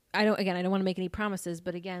I don't want to make any promises,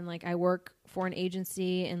 but again, I work for an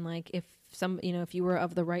agency, and if if you were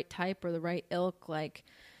of the right type or the right ilk,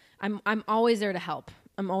 I'm always there to help.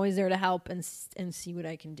 I'm always there to help and see what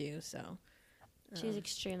I can do. So she's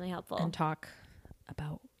extremely helpful and talk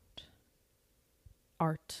about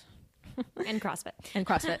art. And CrossFit. And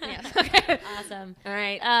CrossFit, yes. Awesome. All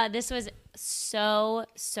right. This was so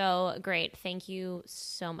great. Thank you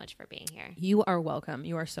so much for being here. You are welcome.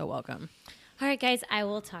 You are so welcome. All right, guys, I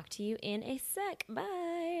will talk to you in a sec.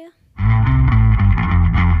 Bye.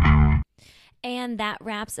 And that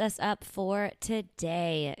wraps us up for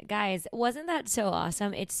today. Guys, wasn't that so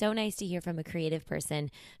awesome? It's so nice to hear from a creative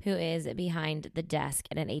person who is behind the desk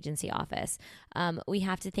at an agency office. We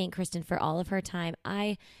have to thank Kristen for all of her time.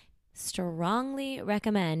 I strongly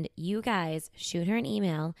recommend you guys shoot her an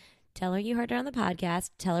email, tell her you heard her on the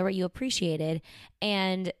podcast, tell her what you appreciated,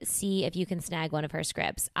 and see if you can snag one of her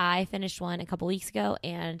scripts. I finished one a couple weeks ago,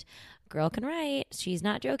 and girl can write. She's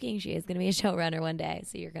not joking. She is going to be a showrunner one day,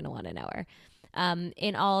 so you're going to want to know her.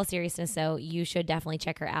 In all seriousness, though, you should definitely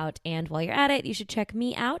check her out. And while you're at it, you should check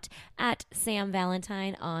me out at Sam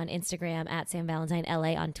Valentine on Instagram, at Sam Valentine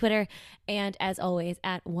LA on Twitter, and as always,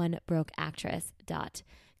 at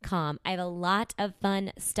onebrokeactress.com. I have a lot of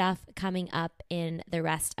fun stuff coming up in the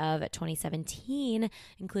rest of 2017,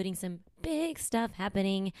 including some big stuff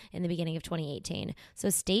happening in the beginning of 2018. So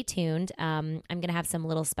stay tuned. I'm going to have some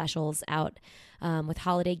little specials out with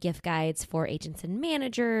holiday gift guides for agents and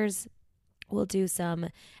managers. We'll do some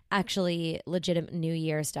actually legitimate New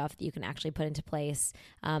Year stuff that you can actually put into place.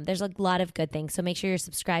 There's a lot of good things. So make sure you're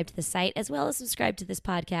subscribed to the site as well as subscribe to this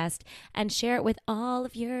podcast and share it with all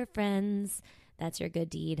of your friends. That's your good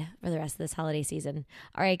deed for the rest of this holiday season.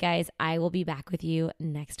 All right, guys, I will be back with you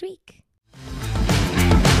next week.